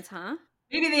parents, huh?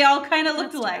 maybe they all kind of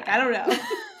looked That's too alike. I bad.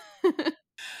 don't know.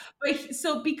 But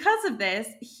so because of this,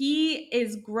 he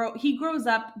grows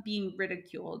up being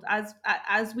ridiculed,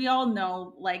 as we all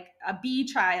know, like a bee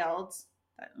child.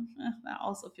 That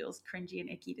also feels cringy and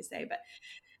icky to say, but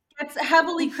gets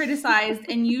heavily criticized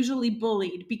and usually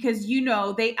bullied because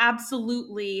they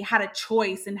absolutely had a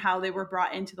choice in how they were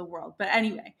brought into the world. But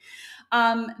anyway,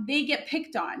 they get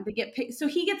picked on. So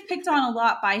he gets picked on a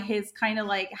lot by his kind of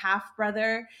like half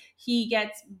brother. He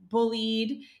gets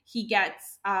bullied.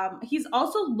 He's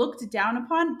also looked down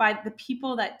upon by the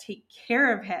people that take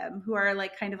care of him, who are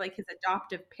like kind of like his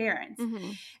adoptive parents.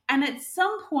 Hmm. And at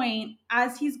some point,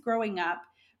 as he's growing up,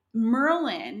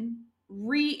 Merlin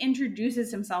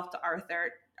reintroduces himself to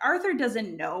Arthur. Arthur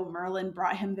doesn't know Merlin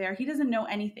brought him there. He doesn't know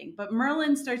anything. But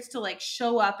Merlin starts to like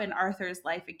show up in Arthur's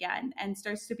life again and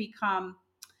starts to become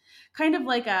kind of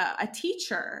like a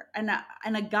teacher and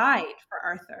a guide for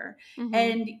Arthur. Hmm.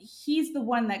 And he's the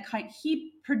one that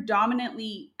he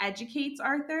predominantly educates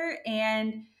Arthur,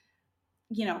 and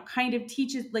kind of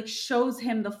teaches, like shows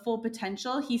him the full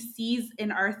potential. He sees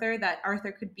in Arthur that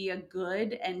Arthur could be a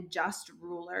good and just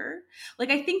ruler. Like,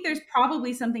 I think there's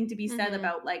probably something to be said Mm-hmm.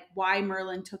 about like why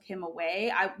Merlin took him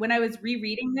away. When I was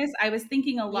rereading this, I was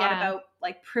thinking a lot Yeah. about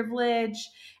like privilege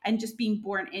and just being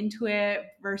born into it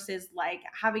versus like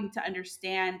having to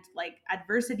understand like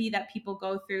adversity that people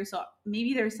go through. So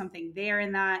maybe there's something there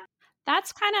in that.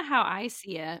 That's kind of how I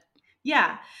see it.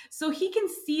 Yeah. So he can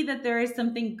see that there is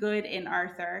something good in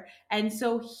Arthur. And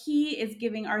so he is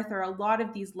giving Arthur a lot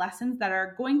of these lessons that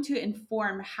are going to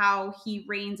inform how he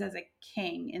reigns as a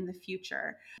king in the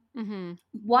future. Mm-hmm.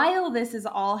 While this is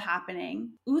all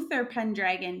happening, Uther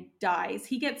Pendragon dies.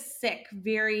 He gets sick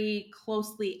very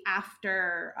closely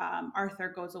after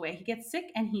Arthur goes away. He gets sick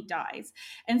and he dies.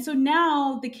 And so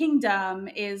now the kingdom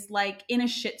is like in a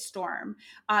shitstorm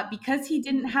because he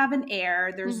didn't have an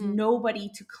heir. There's Mm-hmm. nobody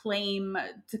to claim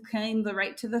the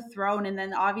right to the throne. And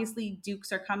then obviously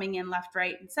dukes are coming in left,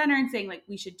 right, and center and saying like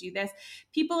we should do this.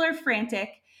 People are frantic.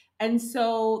 And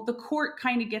so the court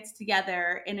kind of gets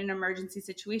together in an emergency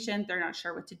situation. They're not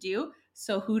sure what to do.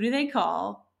 So who do they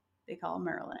call? They call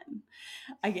Merlin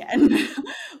again.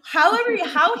 How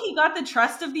he got the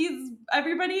trust of these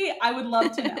everybody, I would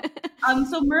love to know.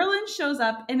 So Merlin shows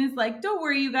up and is like, "Don't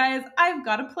worry, you guys, I've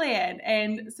got a plan."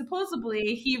 And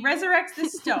supposedly he resurrects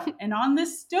this stone, and on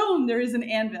this stone there is an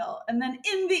anvil, and then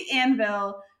in the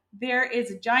anvil there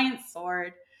is a giant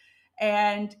sword,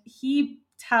 and he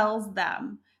tells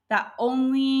them that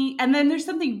only, and then there's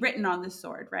something written on the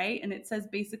sword, right? And it says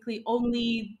basically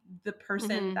only the person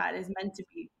Mm-hmm. that is meant to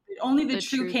be, only the The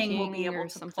true true king will be king able or to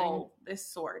something. pull this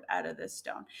sword out of this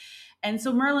stone. And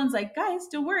so Merlin's like, guys,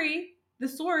 don't worry. The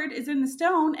sword is in the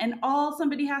stone, and all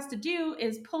somebody has to do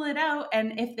is pull it out.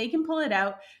 And if they can pull it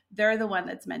out, they're the one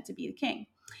that's meant to be the king.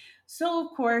 So,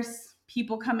 of course,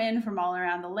 people come in from all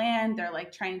around the land. They're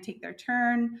like trying to take their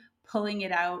turn, pulling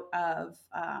it out of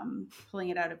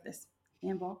this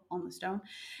anvil on the stone,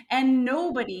 and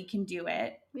nobody can do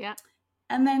it. Yeah.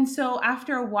 And then so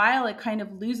after a while, it kind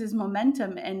of loses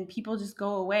momentum and people just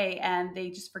go away and they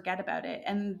just forget about it.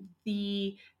 And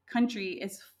the country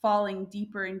is falling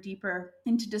deeper and deeper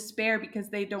into despair because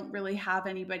they don't really have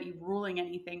anybody ruling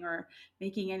anything or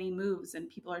making any moves, and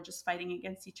people are just fighting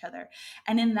against each other.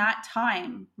 And in that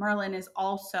time, Merlin is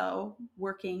also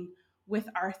working with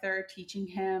Arthur, teaching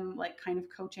him, like kind of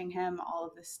coaching him, all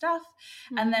of this stuff.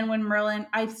 And then when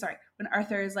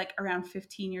Arthur is like around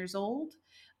 15 years old,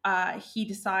 he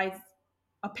decides,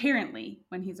 apparently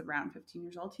when he's around 15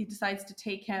 years old, he decides to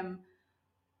take him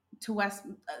to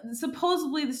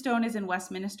supposedly the stone is in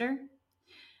Westminster,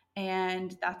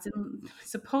 and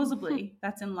supposedly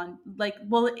that's in London. Like,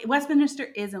 well, Westminster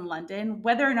is in London.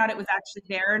 Whether or not it was actually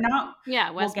there or not, Yeah,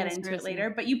 we'll get Westminster into it is in. later.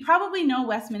 But you probably know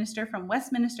Westminster from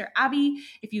Westminster Abbey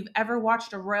if you've ever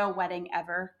watched a royal wedding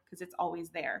ever, because it's always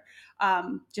there.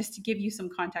 Just to give you some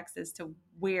context as to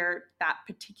where that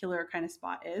particular kind of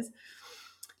spot is.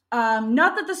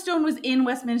 Not that the stone was in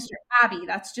Westminster Abbey.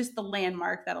 That's just the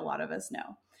landmark that a lot of us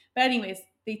know. But anyways,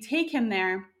 they take him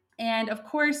there. And of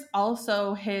course,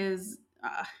 also his,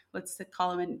 let's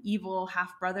call him an evil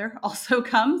half brother, also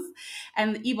comes.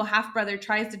 And the evil half brother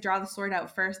tries to draw the sword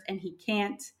out first, and he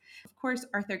can't. Of course,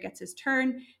 Arthur gets his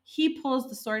turn. He pulls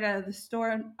the sword out of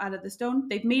the stone.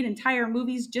 They've made entire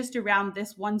movies just around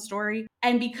this one story.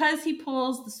 And because he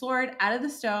pulls the sword out of the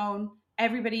stone,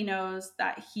 everybody knows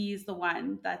that he's the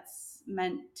one that's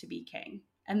meant to be king.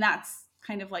 And that's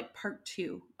kind of like part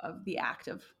 2 of the act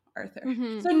of Arthur.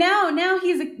 Mm-hmm. So now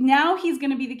he's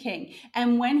going to be the king.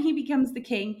 And when he becomes the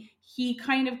king, he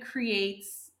kind of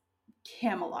creates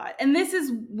Camelot. And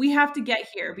we have to get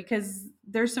here because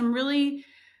there's some really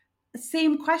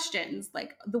same questions,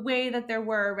 like the way that there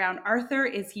were around Arthur.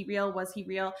 Is he real? Was he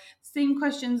real? Same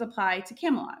questions apply to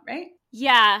Camelot, right?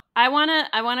 Yeah, I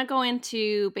wanna go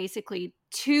into basically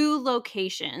 2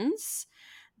 locations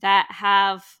that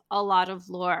have a lot of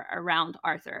lore around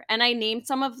Arthur, and I named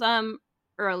some of them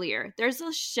earlier. There's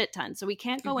a shit ton, so we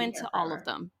can't We've go been here into all of forever.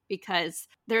 them because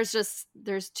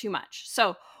there's too much.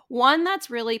 So one that's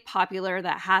really popular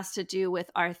that has to do with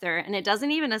Arthur, and it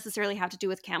doesn't even necessarily have to do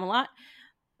with Camelot,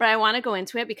 but I want to go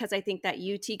into it because I think that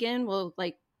you, Tegan, will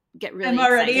like get I'm really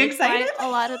already excited excited. by a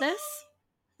lot of this.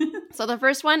 So the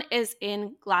first one is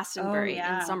in Oh Glastonbury in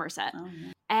yeah. Somerset. Oh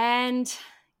yeah. And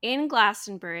in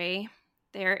Glastonbury,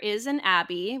 there is an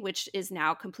abbey, which is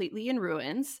now completely in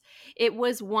ruins. It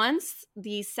was once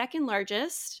the second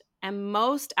largest and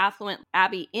most affluent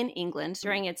abbey in England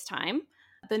during its time.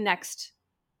 The next,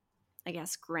 I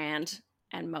guess, grand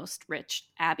and most rich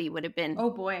abbey would have been Oh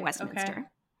boy. Okay.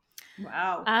 Westminster.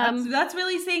 Wow. Um, That's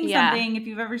really saying yeah, something if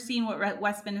you've ever seen what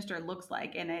Westminster looks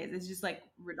like, and it's just like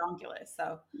redonkulous.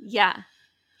 So, yeah,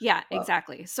 yeah, well,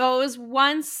 exactly. So it was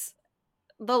once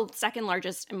the second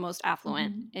largest and most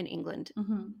affluent mhm, in England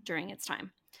mhm. during its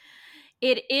time.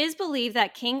 It is believed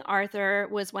that King Arthur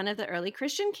was one of the early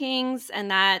Christian kings, and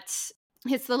that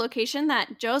it's the location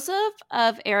that Joseph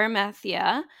of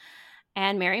Arimathea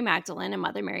and Mary Magdalene and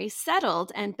Mother Mary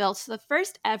settled and built the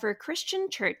first ever Christian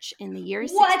church in the year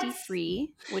What?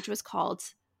 63, which was called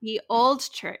the Old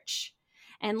Church.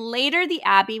 And later the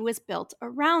abbey was built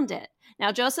around it.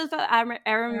 Now, Joseph of I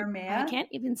Aramea? can't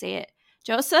even say it.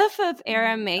 Joseph of Okay.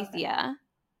 Arimathea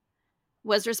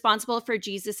was responsible for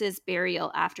Jesus's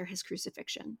burial after his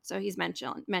crucifixion. So he's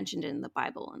mentioned in the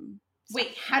Bible and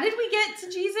Wait, stuff. how did we get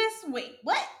to Jesus? Wait,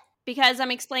 what? Because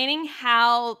I'm explaining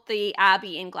how the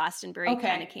abbey in Glastonbury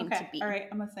kind of Okay, came to okay. All be. right,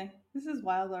 I'm listening. This is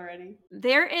wild already.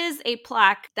 There is a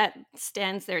plaque that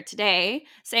stands there today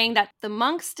saying that the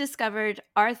monks discovered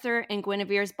Arthur and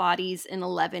Guinevere's bodies in Mhm.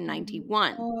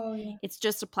 1191. Oh, yeah. It's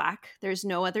just a plaque. There's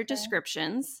no other Okay.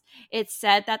 descriptions. It's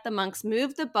said that the monks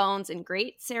moved the bones in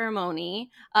great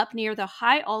ceremony up near the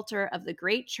high altar of the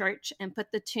great church and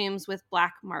put the tombs with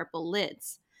black marble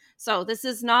lids. So this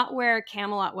is not where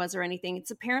Camelot was or anything. It's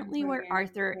apparently where Brilliant.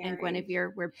 Arthur and Mary. Guinevere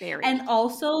were And buried.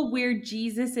 also where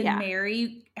Jesus and Yeah.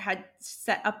 Mary had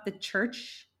set up the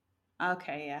church.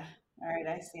 Okay, yeah. All right,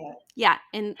 I see it. Yeah,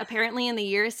 and apparently in the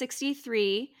year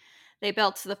 63, they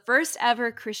built the first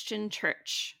ever Christian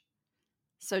church.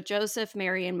 So Joseph,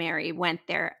 Mary, and Mary went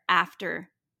there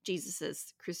after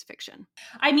Jesus's crucifixion.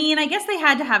 I mean, I guess they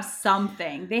had to have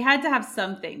something. They had to have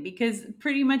something because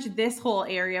pretty much this whole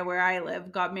area where I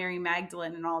live got Mary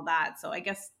Magdalene and all that. So I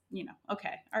guess,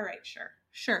 okay. All right, sure.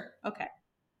 Sure. Okay.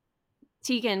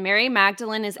 Tegan, Mary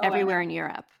Magdalene is Oh, I everywhere know. in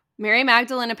Europe. Mary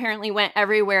Magdalene apparently went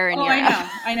everywhere in Oh, I Europe. know.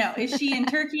 I know. Is she in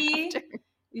after. Turkey?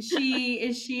 Is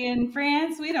she in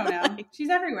France? We don't know. Like, She's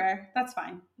everywhere. That's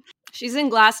fine. she's in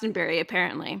Glastonbury,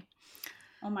 apparently.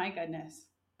 Oh my goodness.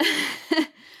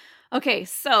 Okay,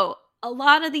 so a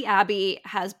lot of the abbey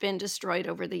has been destroyed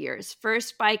over the years.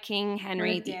 First by King What a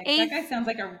Henry dick. That VIII, guy sounds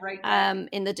like a right dick.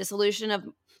 in the dissolution of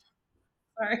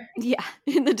Sorry. yeah,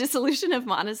 in the dissolution of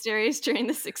monasteries during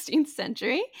the 16th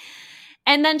century.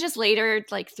 And then just later,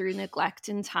 like through neglect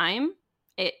and time,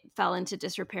 it fell into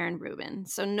disrepair and ruin.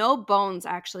 So no bones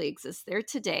actually exist there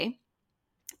today.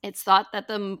 It's thought that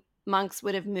the monks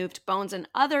would have moved bones and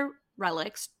other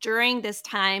relics during this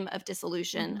time of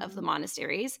dissolution of the Mm-hmm.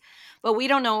 monasteries, but we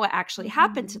don't know what actually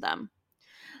happened to Mm-hmm. them.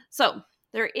 So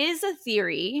there is a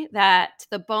theory that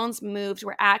the bones moved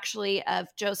were actually of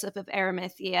Joseph of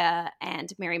Arimathea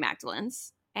and Mary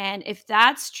Magdalene's. And if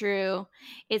that's true,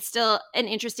 it's still an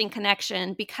interesting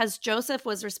connection because Joseph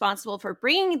was responsible for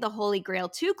bringing the Holy Grail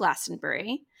to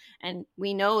Glastonbury. And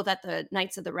we know that the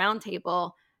Knights of the Round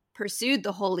Table pursued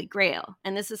the Holy Grail.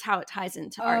 And this is how it ties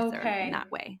into Arthur in Okay.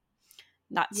 that way,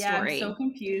 that Yeah, I'm so story.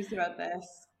 confused about this.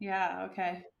 Yeah,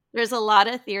 okay. There's a lot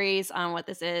of theories on what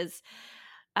this is.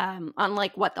 On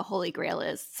like what the Holy Grail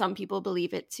is. Some people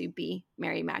believe it to be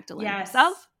Mary Magdalene Yes.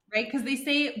 herself. Right? Because they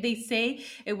say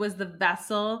it was the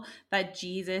vessel that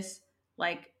Jesus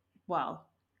like, well,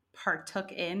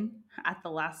 partook in at the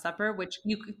Last Supper, which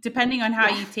depending on how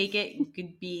Yeah. you take it, you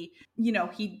could be,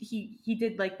 he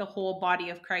did like the whole body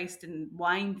of Christ and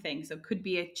wine thing. So it could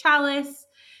be a chalice,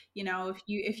 if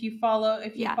you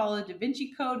Yeah. follow Da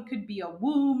Vinci Code, could be a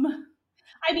womb.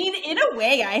 I mean, in a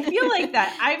way, I feel like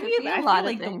that. Could be a I feel lot of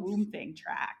like the things. womb thing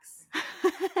tracks.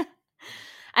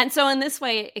 And so in this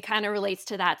way, it kind of relates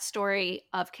to that story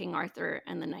of King Arthur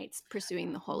and the knights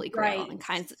pursuing the Holy Grail, Right.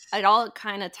 and it all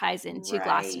kind of ties into Right.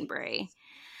 Glastonbury.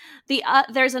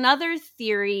 There's another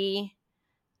theory,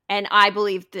 and I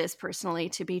believe this personally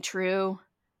to be true.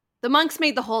 The monks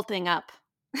made the whole thing up.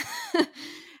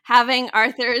 Having The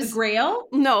Arthur's Grail?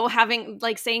 No, having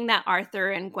like saying that Arthur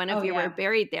and Oh Guinevere were yeah.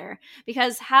 buried there,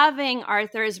 because having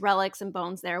Arthur's relics and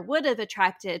bones there would have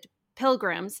attracted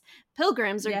pilgrims.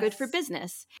 Pilgrims are good for Yes.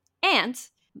 business. And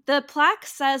the plaque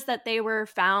says that they were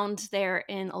found there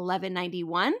in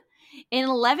 1191. In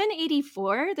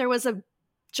 1184, there was a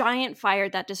giant fire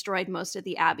that destroyed most of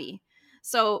the abbey.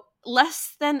 So,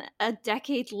 less than a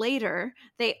decade later,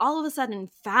 they all of a sudden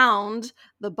found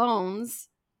the bones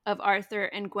of Arthur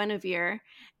and Guinevere,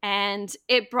 and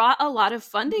it brought a lot of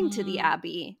funding to the Mm,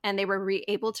 abbey, and they were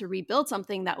able to rebuild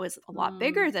something that was a lot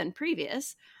bigger mm. than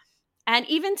previous. And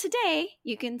even today,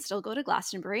 you can still go to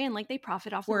Glastonbury and like they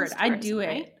profit off of Word. this I'd do tourism,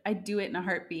 right? it. I'd do it in a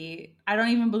heartbeat. I don't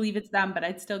even believe it's them, but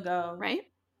I'd still go. Right?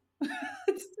 I'd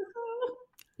still go.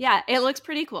 Yeah, it looks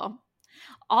pretty cool.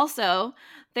 Also,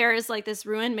 there is like this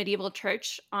ruined medieval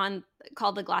church on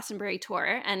called the Glastonbury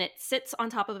Tor, and it sits on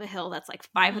top of a hill that's like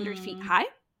 500 feet Mm, high.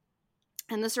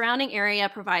 And the surrounding area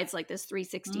provides like this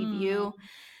 360 view. mm.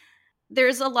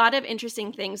 There's a lot of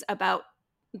interesting things about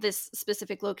this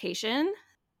specific location.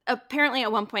 Apparently,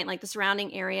 at one point, like the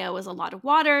surrounding area was a lot of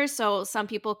water. So some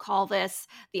people call this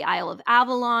the Isle of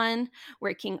Avalon,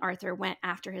 where King Arthur went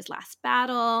after his last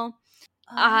battle.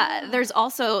 There's Oh.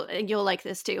 also, and you'll like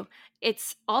this too,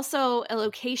 it's also a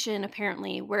location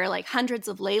apparently where like hundreds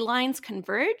of ley lines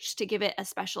converge to give it a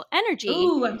special energy.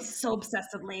 Ooh, I'm so obsessed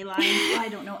with ley lines. I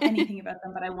don't know anything about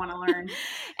them, but I want to learn.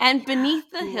 And Yeah, beneath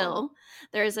the cool. hill,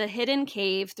 there's a hidden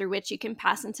cave through which you can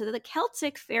pass into the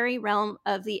Celtic fairy realm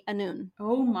of the Anun.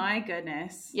 Oh my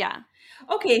goodness. Yeah.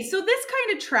 Okay, so this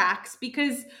kind of tracks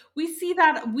because we see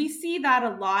that a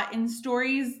lot in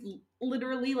stories.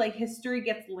 Literally, like history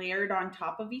gets layered on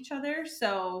top of each other.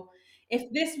 So if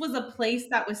this was a place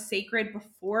that was sacred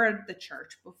before the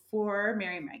church, before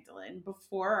Mary Magdalene,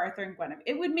 before Arthur and Guinevere,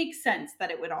 it would make sense that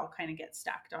it would all kind of get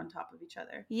stacked on top of each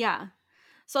other. Yeah.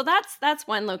 So that's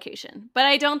one location. But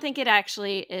I don't think it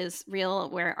actually is real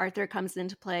where Arthur comes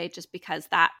into play, just because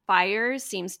that fire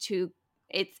seems too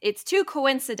it's too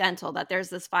coincidental that there's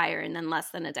this fire and then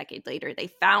less than a decade later they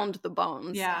found the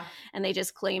bones Yeah. and they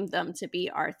just claimed them to be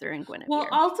Arthur and Well, Guinevere.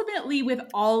 ultimately, with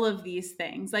all of these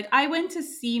things, like I went to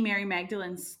see Mary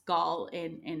Magdalene's skull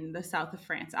in the south of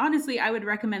France. Honestly, I would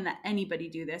recommend that anybody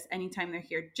do this anytime they're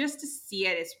here, just to see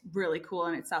it. It's really cool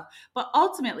in itself. But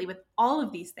ultimately, with all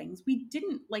of these things, we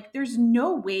didn't like. There's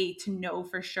no way to know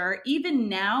for sure. Even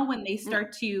now, when they No.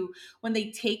 start to when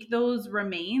they take those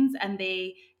remains and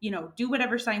they do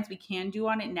whatever science we can do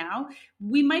on it now,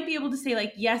 we might be able to say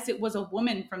like, yes, it was a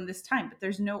woman from this time, but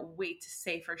there's no way to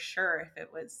say for sure if it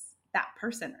was that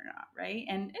person or not, right?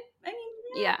 And I mean,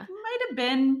 yeah, Yeah. it might have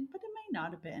been, but it might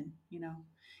not have been.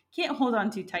 Can't hold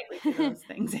on too tightly to those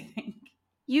things, I think.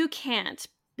 You can't,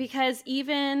 because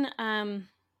even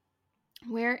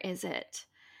where is it?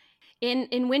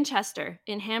 In Winchester,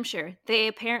 in Hampshire, they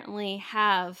apparently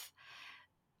have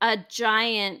a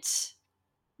giant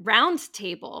round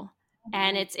table, Oh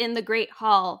and my, it's in the Great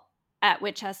Hall at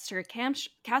Winchester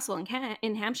Castle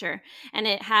in Hampshire, and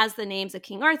it has the names of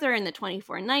King Arthur and the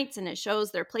 24 knights, and it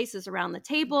shows their places around the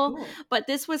table. cool. But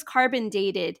this was carbon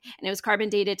dated, and it was carbon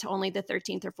dated to only the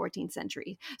 13th or 14th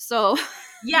century. So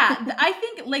Yeah, I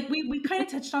think like we kind of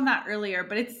touched on that earlier,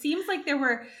 but it seems like there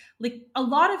were like a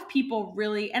lot of people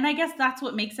really, and I guess that's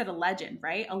what makes it a legend,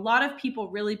 right? A lot of people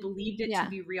really believed it to yeah,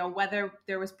 be real, whether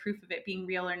there was proof of it being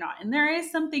real or not. And there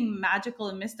is something magical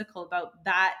and mystical about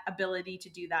that ability to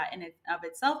do that in it of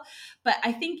itself. But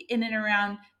I think in and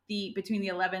around the between the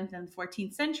 11th and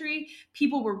 14th century,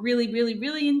 people were really, really,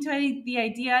 really into the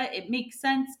idea. It makes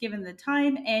sense given the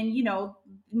time, and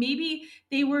maybe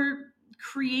they were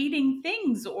creating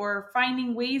things or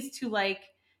finding ways to like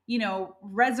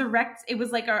resurrect. It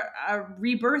was like a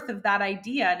rebirth of that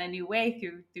idea in a new way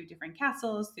through different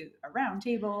castles, through a round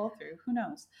table, through who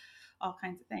knows, all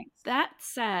kinds of things. that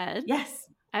said, Yes.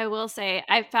 I will say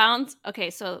I found, okay,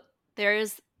 so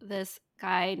there's this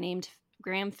guy named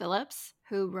Graham Phillips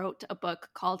who wrote a book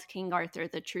called King Arthur: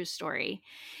 The True Story.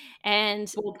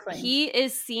 And Bold claim. he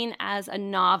is seen as a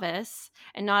novice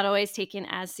and not always taken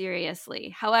as seriously.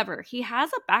 However, he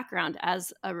has a background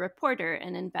as a reporter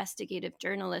and investigative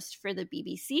journalist for the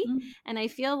BBC. Mm, And I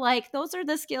feel like those are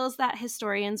the skills that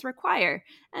historians require.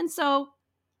 And so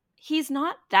he's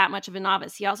not that much of a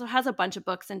novice. He also has a bunch of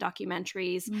books and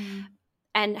documentaries mm.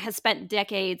 and has spent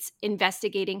decades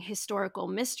investigating historical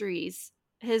mysteries.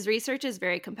 His research is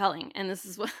very compelling, and this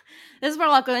is what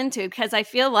I'll go into, because I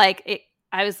feel like it.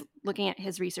 I was looking at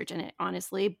his research, and it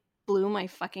honestly blew my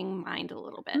fucking mind a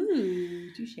little bit.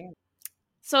 Ooh, touche.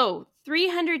 So,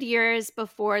 300 years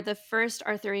before the first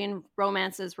Arthurian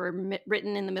romances were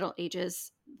written in the Middle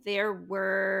Ages, there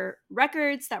were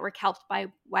records that were kept by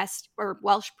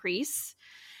Welsh priests,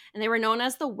 and they were known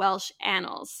as the Welsh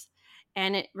Annals.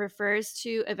 And it refers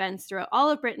to events throughout all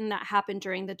of Britain that happened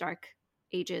during the Dark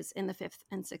Ages in the 5th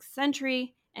and 6th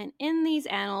century. And in these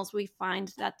annals, we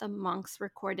find that the monks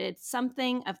recorded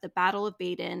something of the Battle of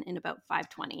Badon in about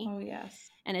 520. Oh yes.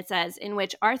 And it says, in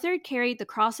which Arthur carried the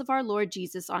cross of our Lord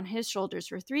Jesus on his shoulders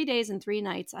for 3 days and 3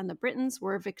 nights, and the Britons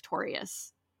were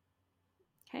victorious.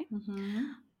 Okay. Mm-hmm.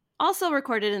 Also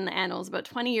recorded in the annals about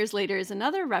 20 years later is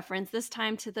another reference, this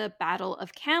time to the Battle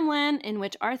of Camelot, in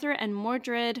which Arthur and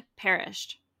Mordred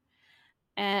perished.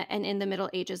 And in the Middle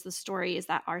Ages, the story is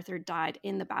that Arthur died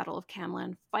in the Battle of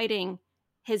Camelot fighting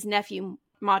his nephew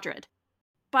Modred.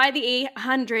 by the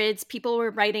 800s, people were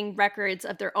writing records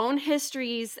of their own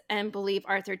histories and believe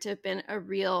Arthur to have been a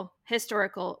real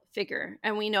historical figure.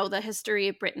 And we know the history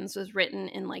of Britons was written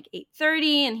in like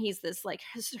 830, and he's this like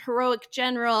heroic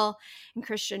general and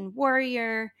Christian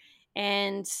warrior.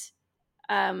 And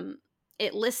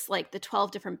it lists like the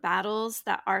 12 different battles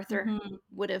that Arthur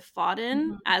would have fought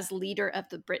in as leader of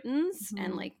the Britons,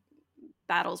 and like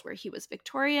battles where he was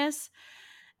victorious.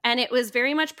 And it was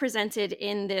very much presented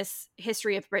in this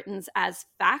history of Britons as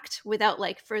fact without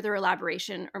like further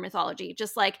elaboration or mythology.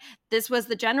 Just like, this was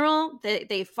the general,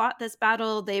 they fought this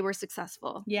battle, they were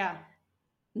successful. Yeah.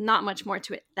 Not much more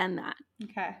to it than that.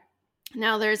 Okay.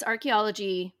 Now, there's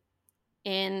archaeology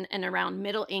in and around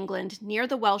Middle England near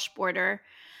the Welsh border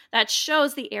that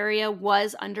shows the area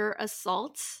was under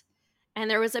assault. And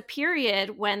there was a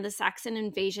period when the Saxon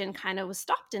invasion kind of was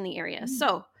stopped in the area.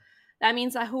 So that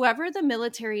means that whoever the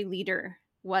military leader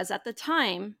was at the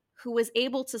time who was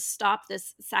able to stop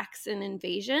this Saxon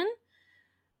invasion,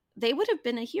 they would have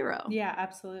been a hero. Yeah,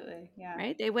 absolutely. Yeah.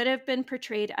 Right? They would have been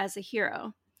portrayed as a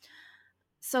hero.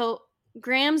 So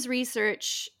Graham's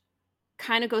research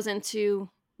kind of goes into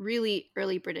really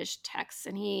early British texts,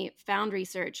 and he found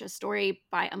a story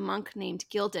by a monk named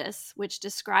Gildas, which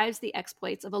describes the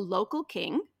exploits of a local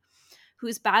king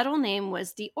whose battle name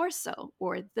was Di Orso,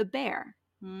 or the bear.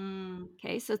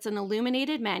 Okay, so it's an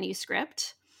illuminated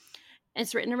manuscript.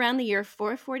 It's written around the year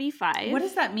 445. What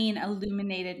does that mean,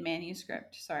 illuminated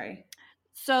manuscript? Sorry.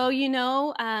 So,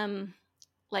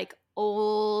 like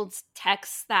old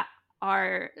texts that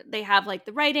they have like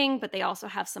the writing, but they also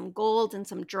have some gold and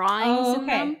some drawings in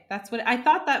them. That's what I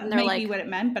thought that might like, be what it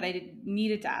meant, but I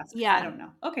needed to ask. Yeah. I don't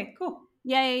know. Okay, cool.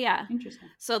 Yeah. Interesting.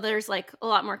 So there's like a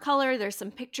lot more color. There's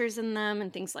some pictures in them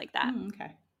and things like that.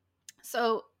 Okay.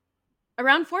 So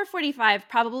around 445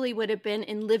 probably would have been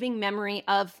in living memory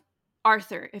of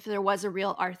Arthur. If there was a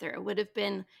real Arthur, it would have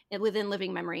been within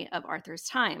living memory of Arthur's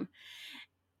time.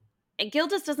 And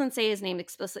Gildas doesn't say his name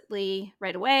explicitly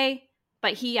right away,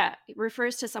 but he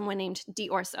refers to someone named Di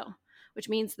Orso, which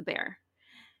means the bear.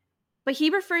 But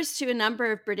he refers to a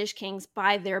number of British kings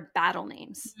by their battle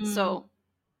names. So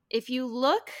if you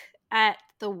look at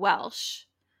the Welsh,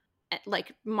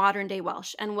 like modern day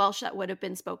Welsh, and Welsh that would have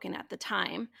been spoken at the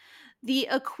time, the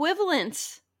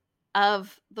equivalent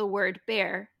of the word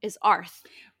bear is Arth.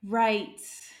 Right.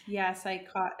 Yes, I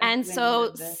caught. And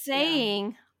so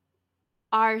saying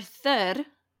Arthur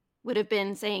would have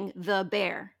been saying the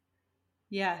bear.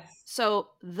 Yes. So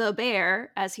the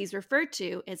bear, as he's referred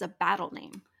to, is a battle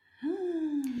name.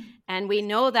 And we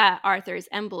know that Arthur's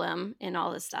emblem in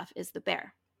all this stuff is the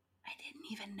bear. I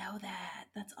didn't even know that.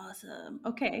 That's awesome.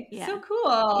 Okay. Yeah. So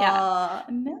cool. Yeah.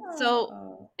 No.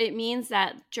 So it means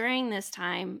that during this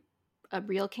time, a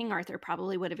real King Arthur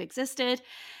probably would have existed.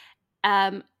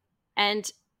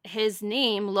 And his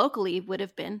name locally would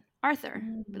have been Arthur.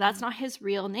 But that's not his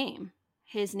real name.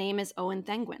 His name is Owen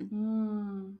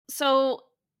Thengwyn. So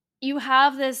you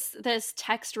have this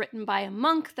text written by a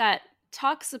monk that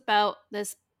talks about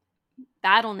this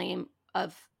battle name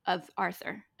of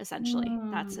Arthur, essentially.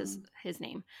 That's his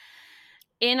name.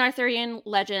 In Arthurian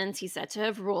legends, he's said to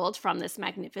have ruled from this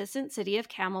magnificent city of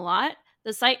Camelot.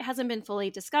 The site hasn't been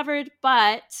fully discovered,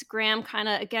 but Graham kind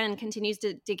of, again, continues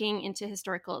to digging into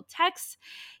historical texts.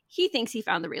 He thinks he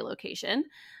found the real location.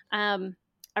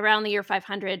 Around the year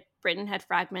 500, Britain had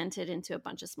fragmented into a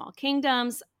bunch of small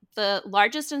kingdoms. The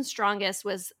largest and strongest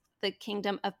was the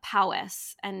kingdom of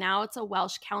Powys, and now it's a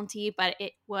Welsh county, but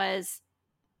it was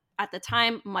at the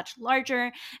time much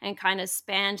larger and kind of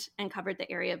spanned and covered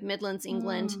the area of Midlands,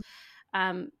 England,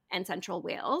 and central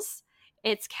Wales.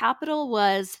 Its capital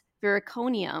was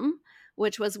Vericonium,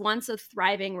 which was once a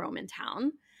thriving Roman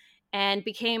town and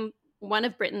became one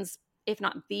of Britain's, if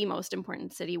not the most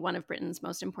important city, one of Britain's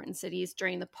most important cities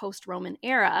during the post-Roman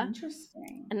era.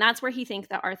 Interesting. And that's where he thinks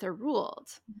that Arthur ruled.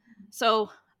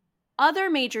 So other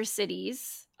major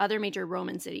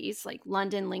Roman cities like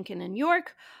London, Lincoln, and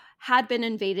York had been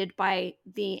invaded by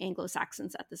the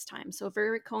Anglo-Saxons at this time. So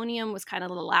Vericonium was kind of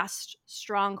the last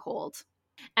stronghold.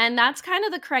 And that's kind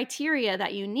of the criteria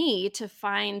that you need to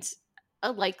find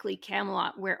a likely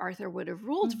Camelot where Arthur would have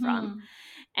ruled from.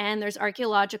 And there's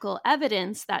archaeological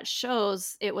evidence that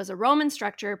shows it was a Roman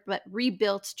structure, but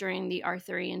rebuilt during the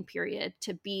Arthurian period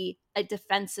to be a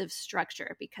defensive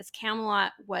structure, because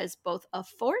Camelot was both a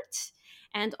fort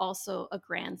and also a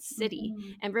grand city.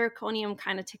 And Vericonium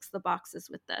kind of ticks the boxes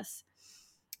with this.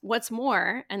 What's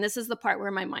more, and this is the part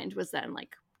where my mind was then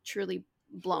like truly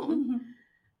blown,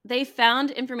 they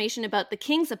found information about the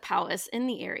kings of Powys in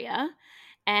the area,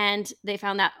 and they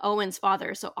found that Owen's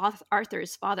father, so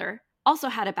Arthur's father, also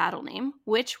had a battle name,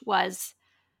 which was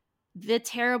the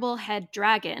terrible head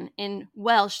dragon. In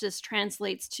Welsh, this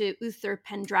translates to Uther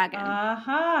Pendragon.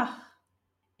 Aha.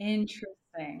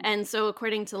 Interesting. And so,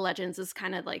 according to legends, is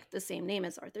kind of like the same name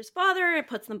as Arthur's father. It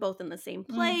puts them both in the same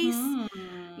place.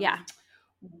 Mm-hmm. Yeah.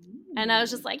 And I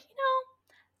was just like,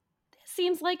 this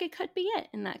seems like it could be it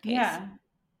in that case. Yeah.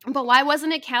 But why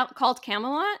wasn't it called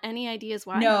Camelot? Any ideas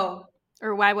why? No.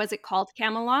 Or why was it called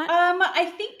Camelot?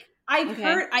 I think I've Okay.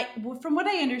 heard, from what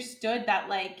I understood,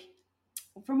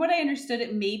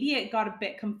 maybe it got a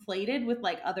bit conflated with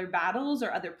like other battles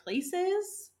or other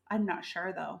places. I'm not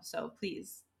sure though. So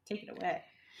please take it away.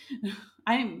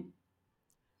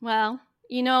 Well,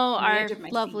 On the our edge of my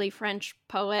lovely seat. French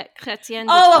poet Chrétien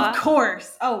de Oh, Troyes. of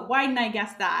course. Oh, why didn't I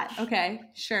guess that? Okay,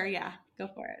 sure, yeah, go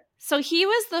for it. So he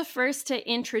was the first to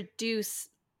introduce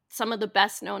some of the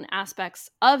best known aspects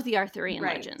of the Arthurian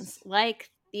legends, like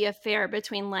the affair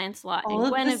between Lancelot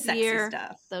All and of the sexy Guinevere,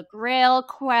 stuff. the Grail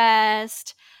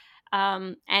quest,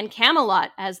 and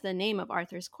Camelot as the name of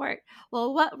Arthur's court.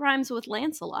 Well, what rhymes with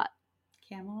Lancelot?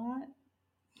 Camelot?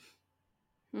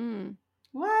 Hmm.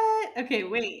 What? Okay,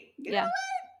 wait. You know Yeah.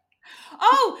 what?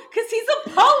 Oh, because he's a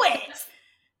poet.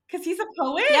 Because he's a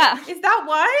poet? Yeah. Is that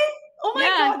why? Oh my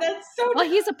Yeah. god, that's so Well,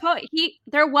 he's a poet.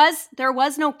 There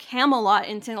was no Camelot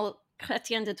until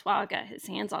Chrétien de Troyes got his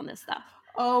hands on this stuff.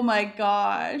 Oh my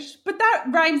gosh. But that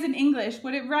rhymes in English.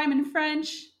 Would it rhyme in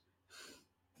French?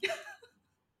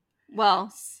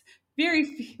 Well,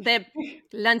 the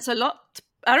Lancelot.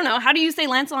 I don't know. How do you say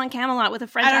Lancelot and Camelot with a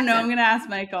French accent? I don't know. I'm gonna ask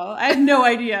Michael. I have no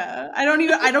idea. I don't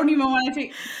even want to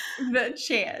take the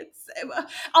chance.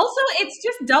 Also, it's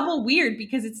just double weird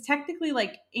because it's technically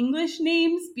like English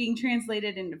names being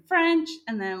translated into French,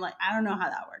 and then like I don't know how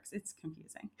that works. It's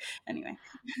confusing. Anyway,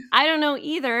 I don't know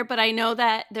either, but I know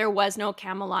that there was no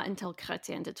Camelot until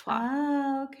Chrétien de Troyes.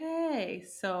 Oh, okay.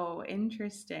 So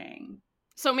interesting.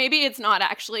 So maybe it's not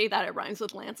actually that it rhymes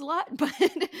with Lancelot,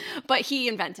 but he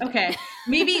invented it. Okay,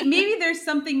 maybe there's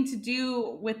something to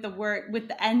do with the word, with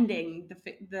the ending,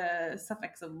 the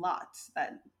suffix of lot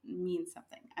that means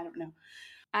something. I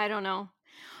don't know.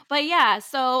 But yeah,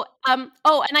 so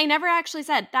oh, and I never actually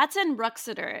said that's in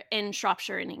Wroxeter in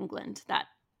Shropshire in England. That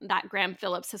Graham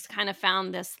Phillips has kind of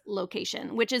found this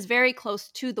location, which is very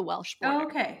close to the Welsh border. Oh,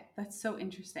 okay, that's so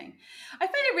interesting. I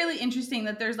find it really interesting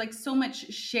that there's like so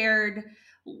much shared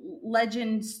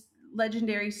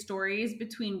legendary stories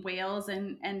between Wales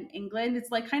and England. It's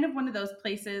like kind of one of those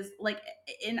places, like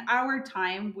in our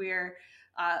time, where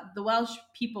the Welsh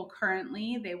people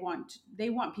currently they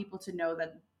want people to know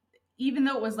that even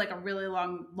though it was like a really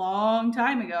long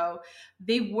time ago,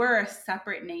 they were a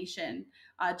separate nation,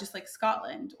 just like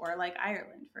Scotland or like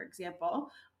Ireland, for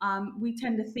example. We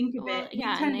tend to think of it.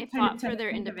 And they fought for their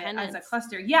independence as a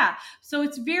cluster. Yeah, so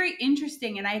it's very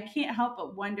interesting, and I can't help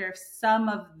but wonder if some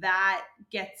of that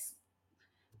gets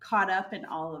caught up in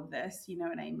all of this. You know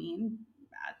what I mean?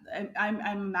 I'm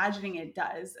imagining it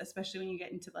does, especially when you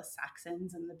get into the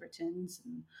Saxons and the Britons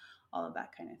and all of that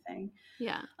kind of thing.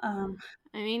 Yeah. I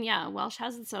mean, yeah, Welsh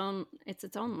has its own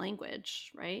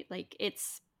language, right? Like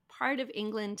it's part of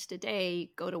England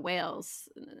today. Go to Wales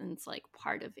and it's like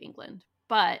part of England.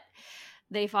 But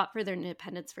they fought for their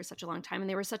independence for such a long time and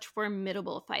they were such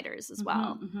formidable fighters as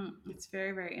well. It's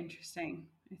very, very interesting.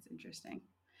 It's interesting.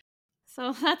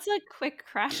 So that's a quick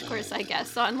crash course, I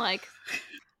guess, on like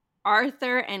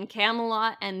Arthur and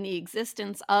Camelot and the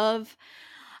existence of.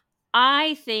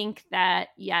 I think that,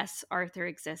 yes, Arthur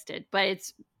existed, but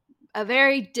it's a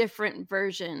very different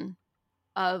version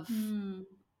of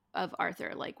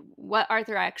Arthur. Like what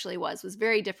Arthur actually was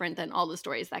very different than all the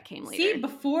stories that came later. See,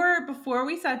 before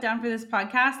we sat down for this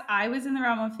podcast, I was in the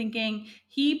realm of thinking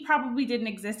he probably didn't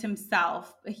exist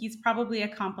himself. He's probably a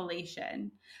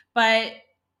compilation. But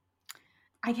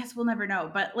I guess we'll never know.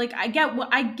 But like I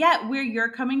get where you're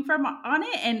coming from on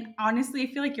it, and honestly,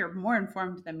 I feel like you're more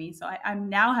informed than me. So I'm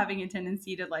now having a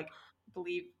tendency to like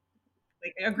believe,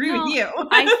 like agree with you.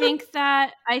 I think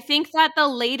that the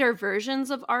later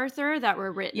versions of Arthur that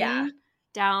were written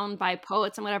down by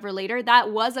poets and whatever later,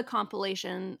 that was a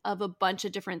compilation of a bunch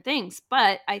of different things.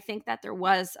 But I think that there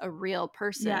was a real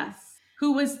person. Yes.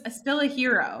 Who was still a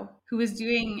hero, who was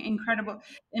doing incredible,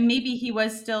 and maybe he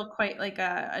was still quite like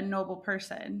a noble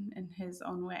person in his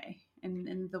own way,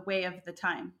 in the way of the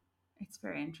time. It's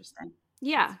very interesting.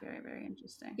 Yeah. It's very, very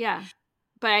interesting. Yeah.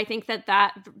 But I think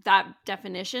that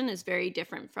definition is very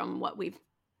different from what we've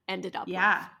ended up with.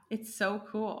 Yeah, it's so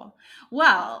cool.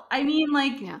 Well, I mean,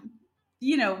 like,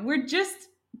 you know, we're just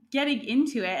getting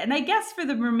into it. And I guess for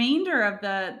the remainder of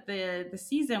the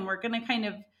season, we're going to kind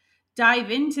of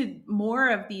dive into more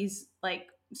of these like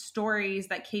stories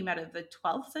that came out of the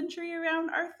 12th century around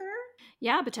Arthur.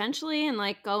 Yeah, potentially, and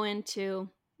like go into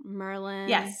Merlin,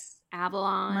 Yes.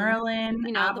 Avalon, Merlin,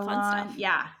 the fun Avalon. stuff.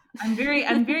 Yeah. I'm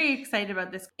very excited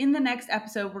about this. In the next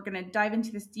episode, we're going to dive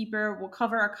into this deeper. We'll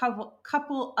cover a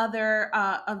couple other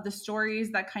of the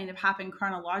stories that kind of happen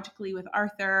chronologically with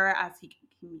Arthur as he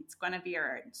meets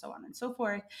Guinevere and so on and so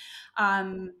forth.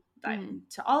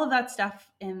 To all of that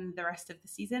stuff in the rest of the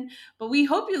season. But we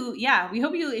hope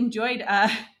you enjoyed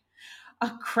a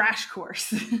crash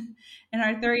course in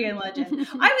Arthurian legend.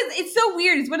 It's so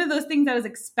weird. It's one of those things I was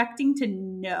expecting to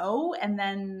know, and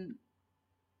then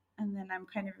I'm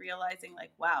kind of realizing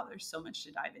like, wow, there's so much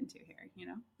to dive into here,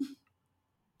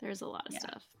 There's a lot of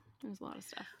stuff.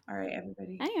 All right,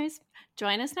 everybody. Anyways,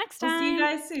 join us next time. We'll see you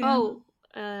guys soon.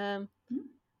 Oh,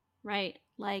 right.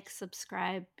 Like,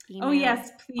 subscribe, email. Oh,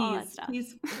 yes, please. All that stuff.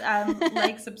 Please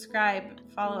like, subscribe,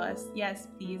 follow us. Yes,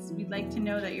 please. We'd like to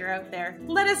know that you're out there.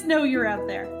 Let us know you're out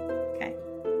there.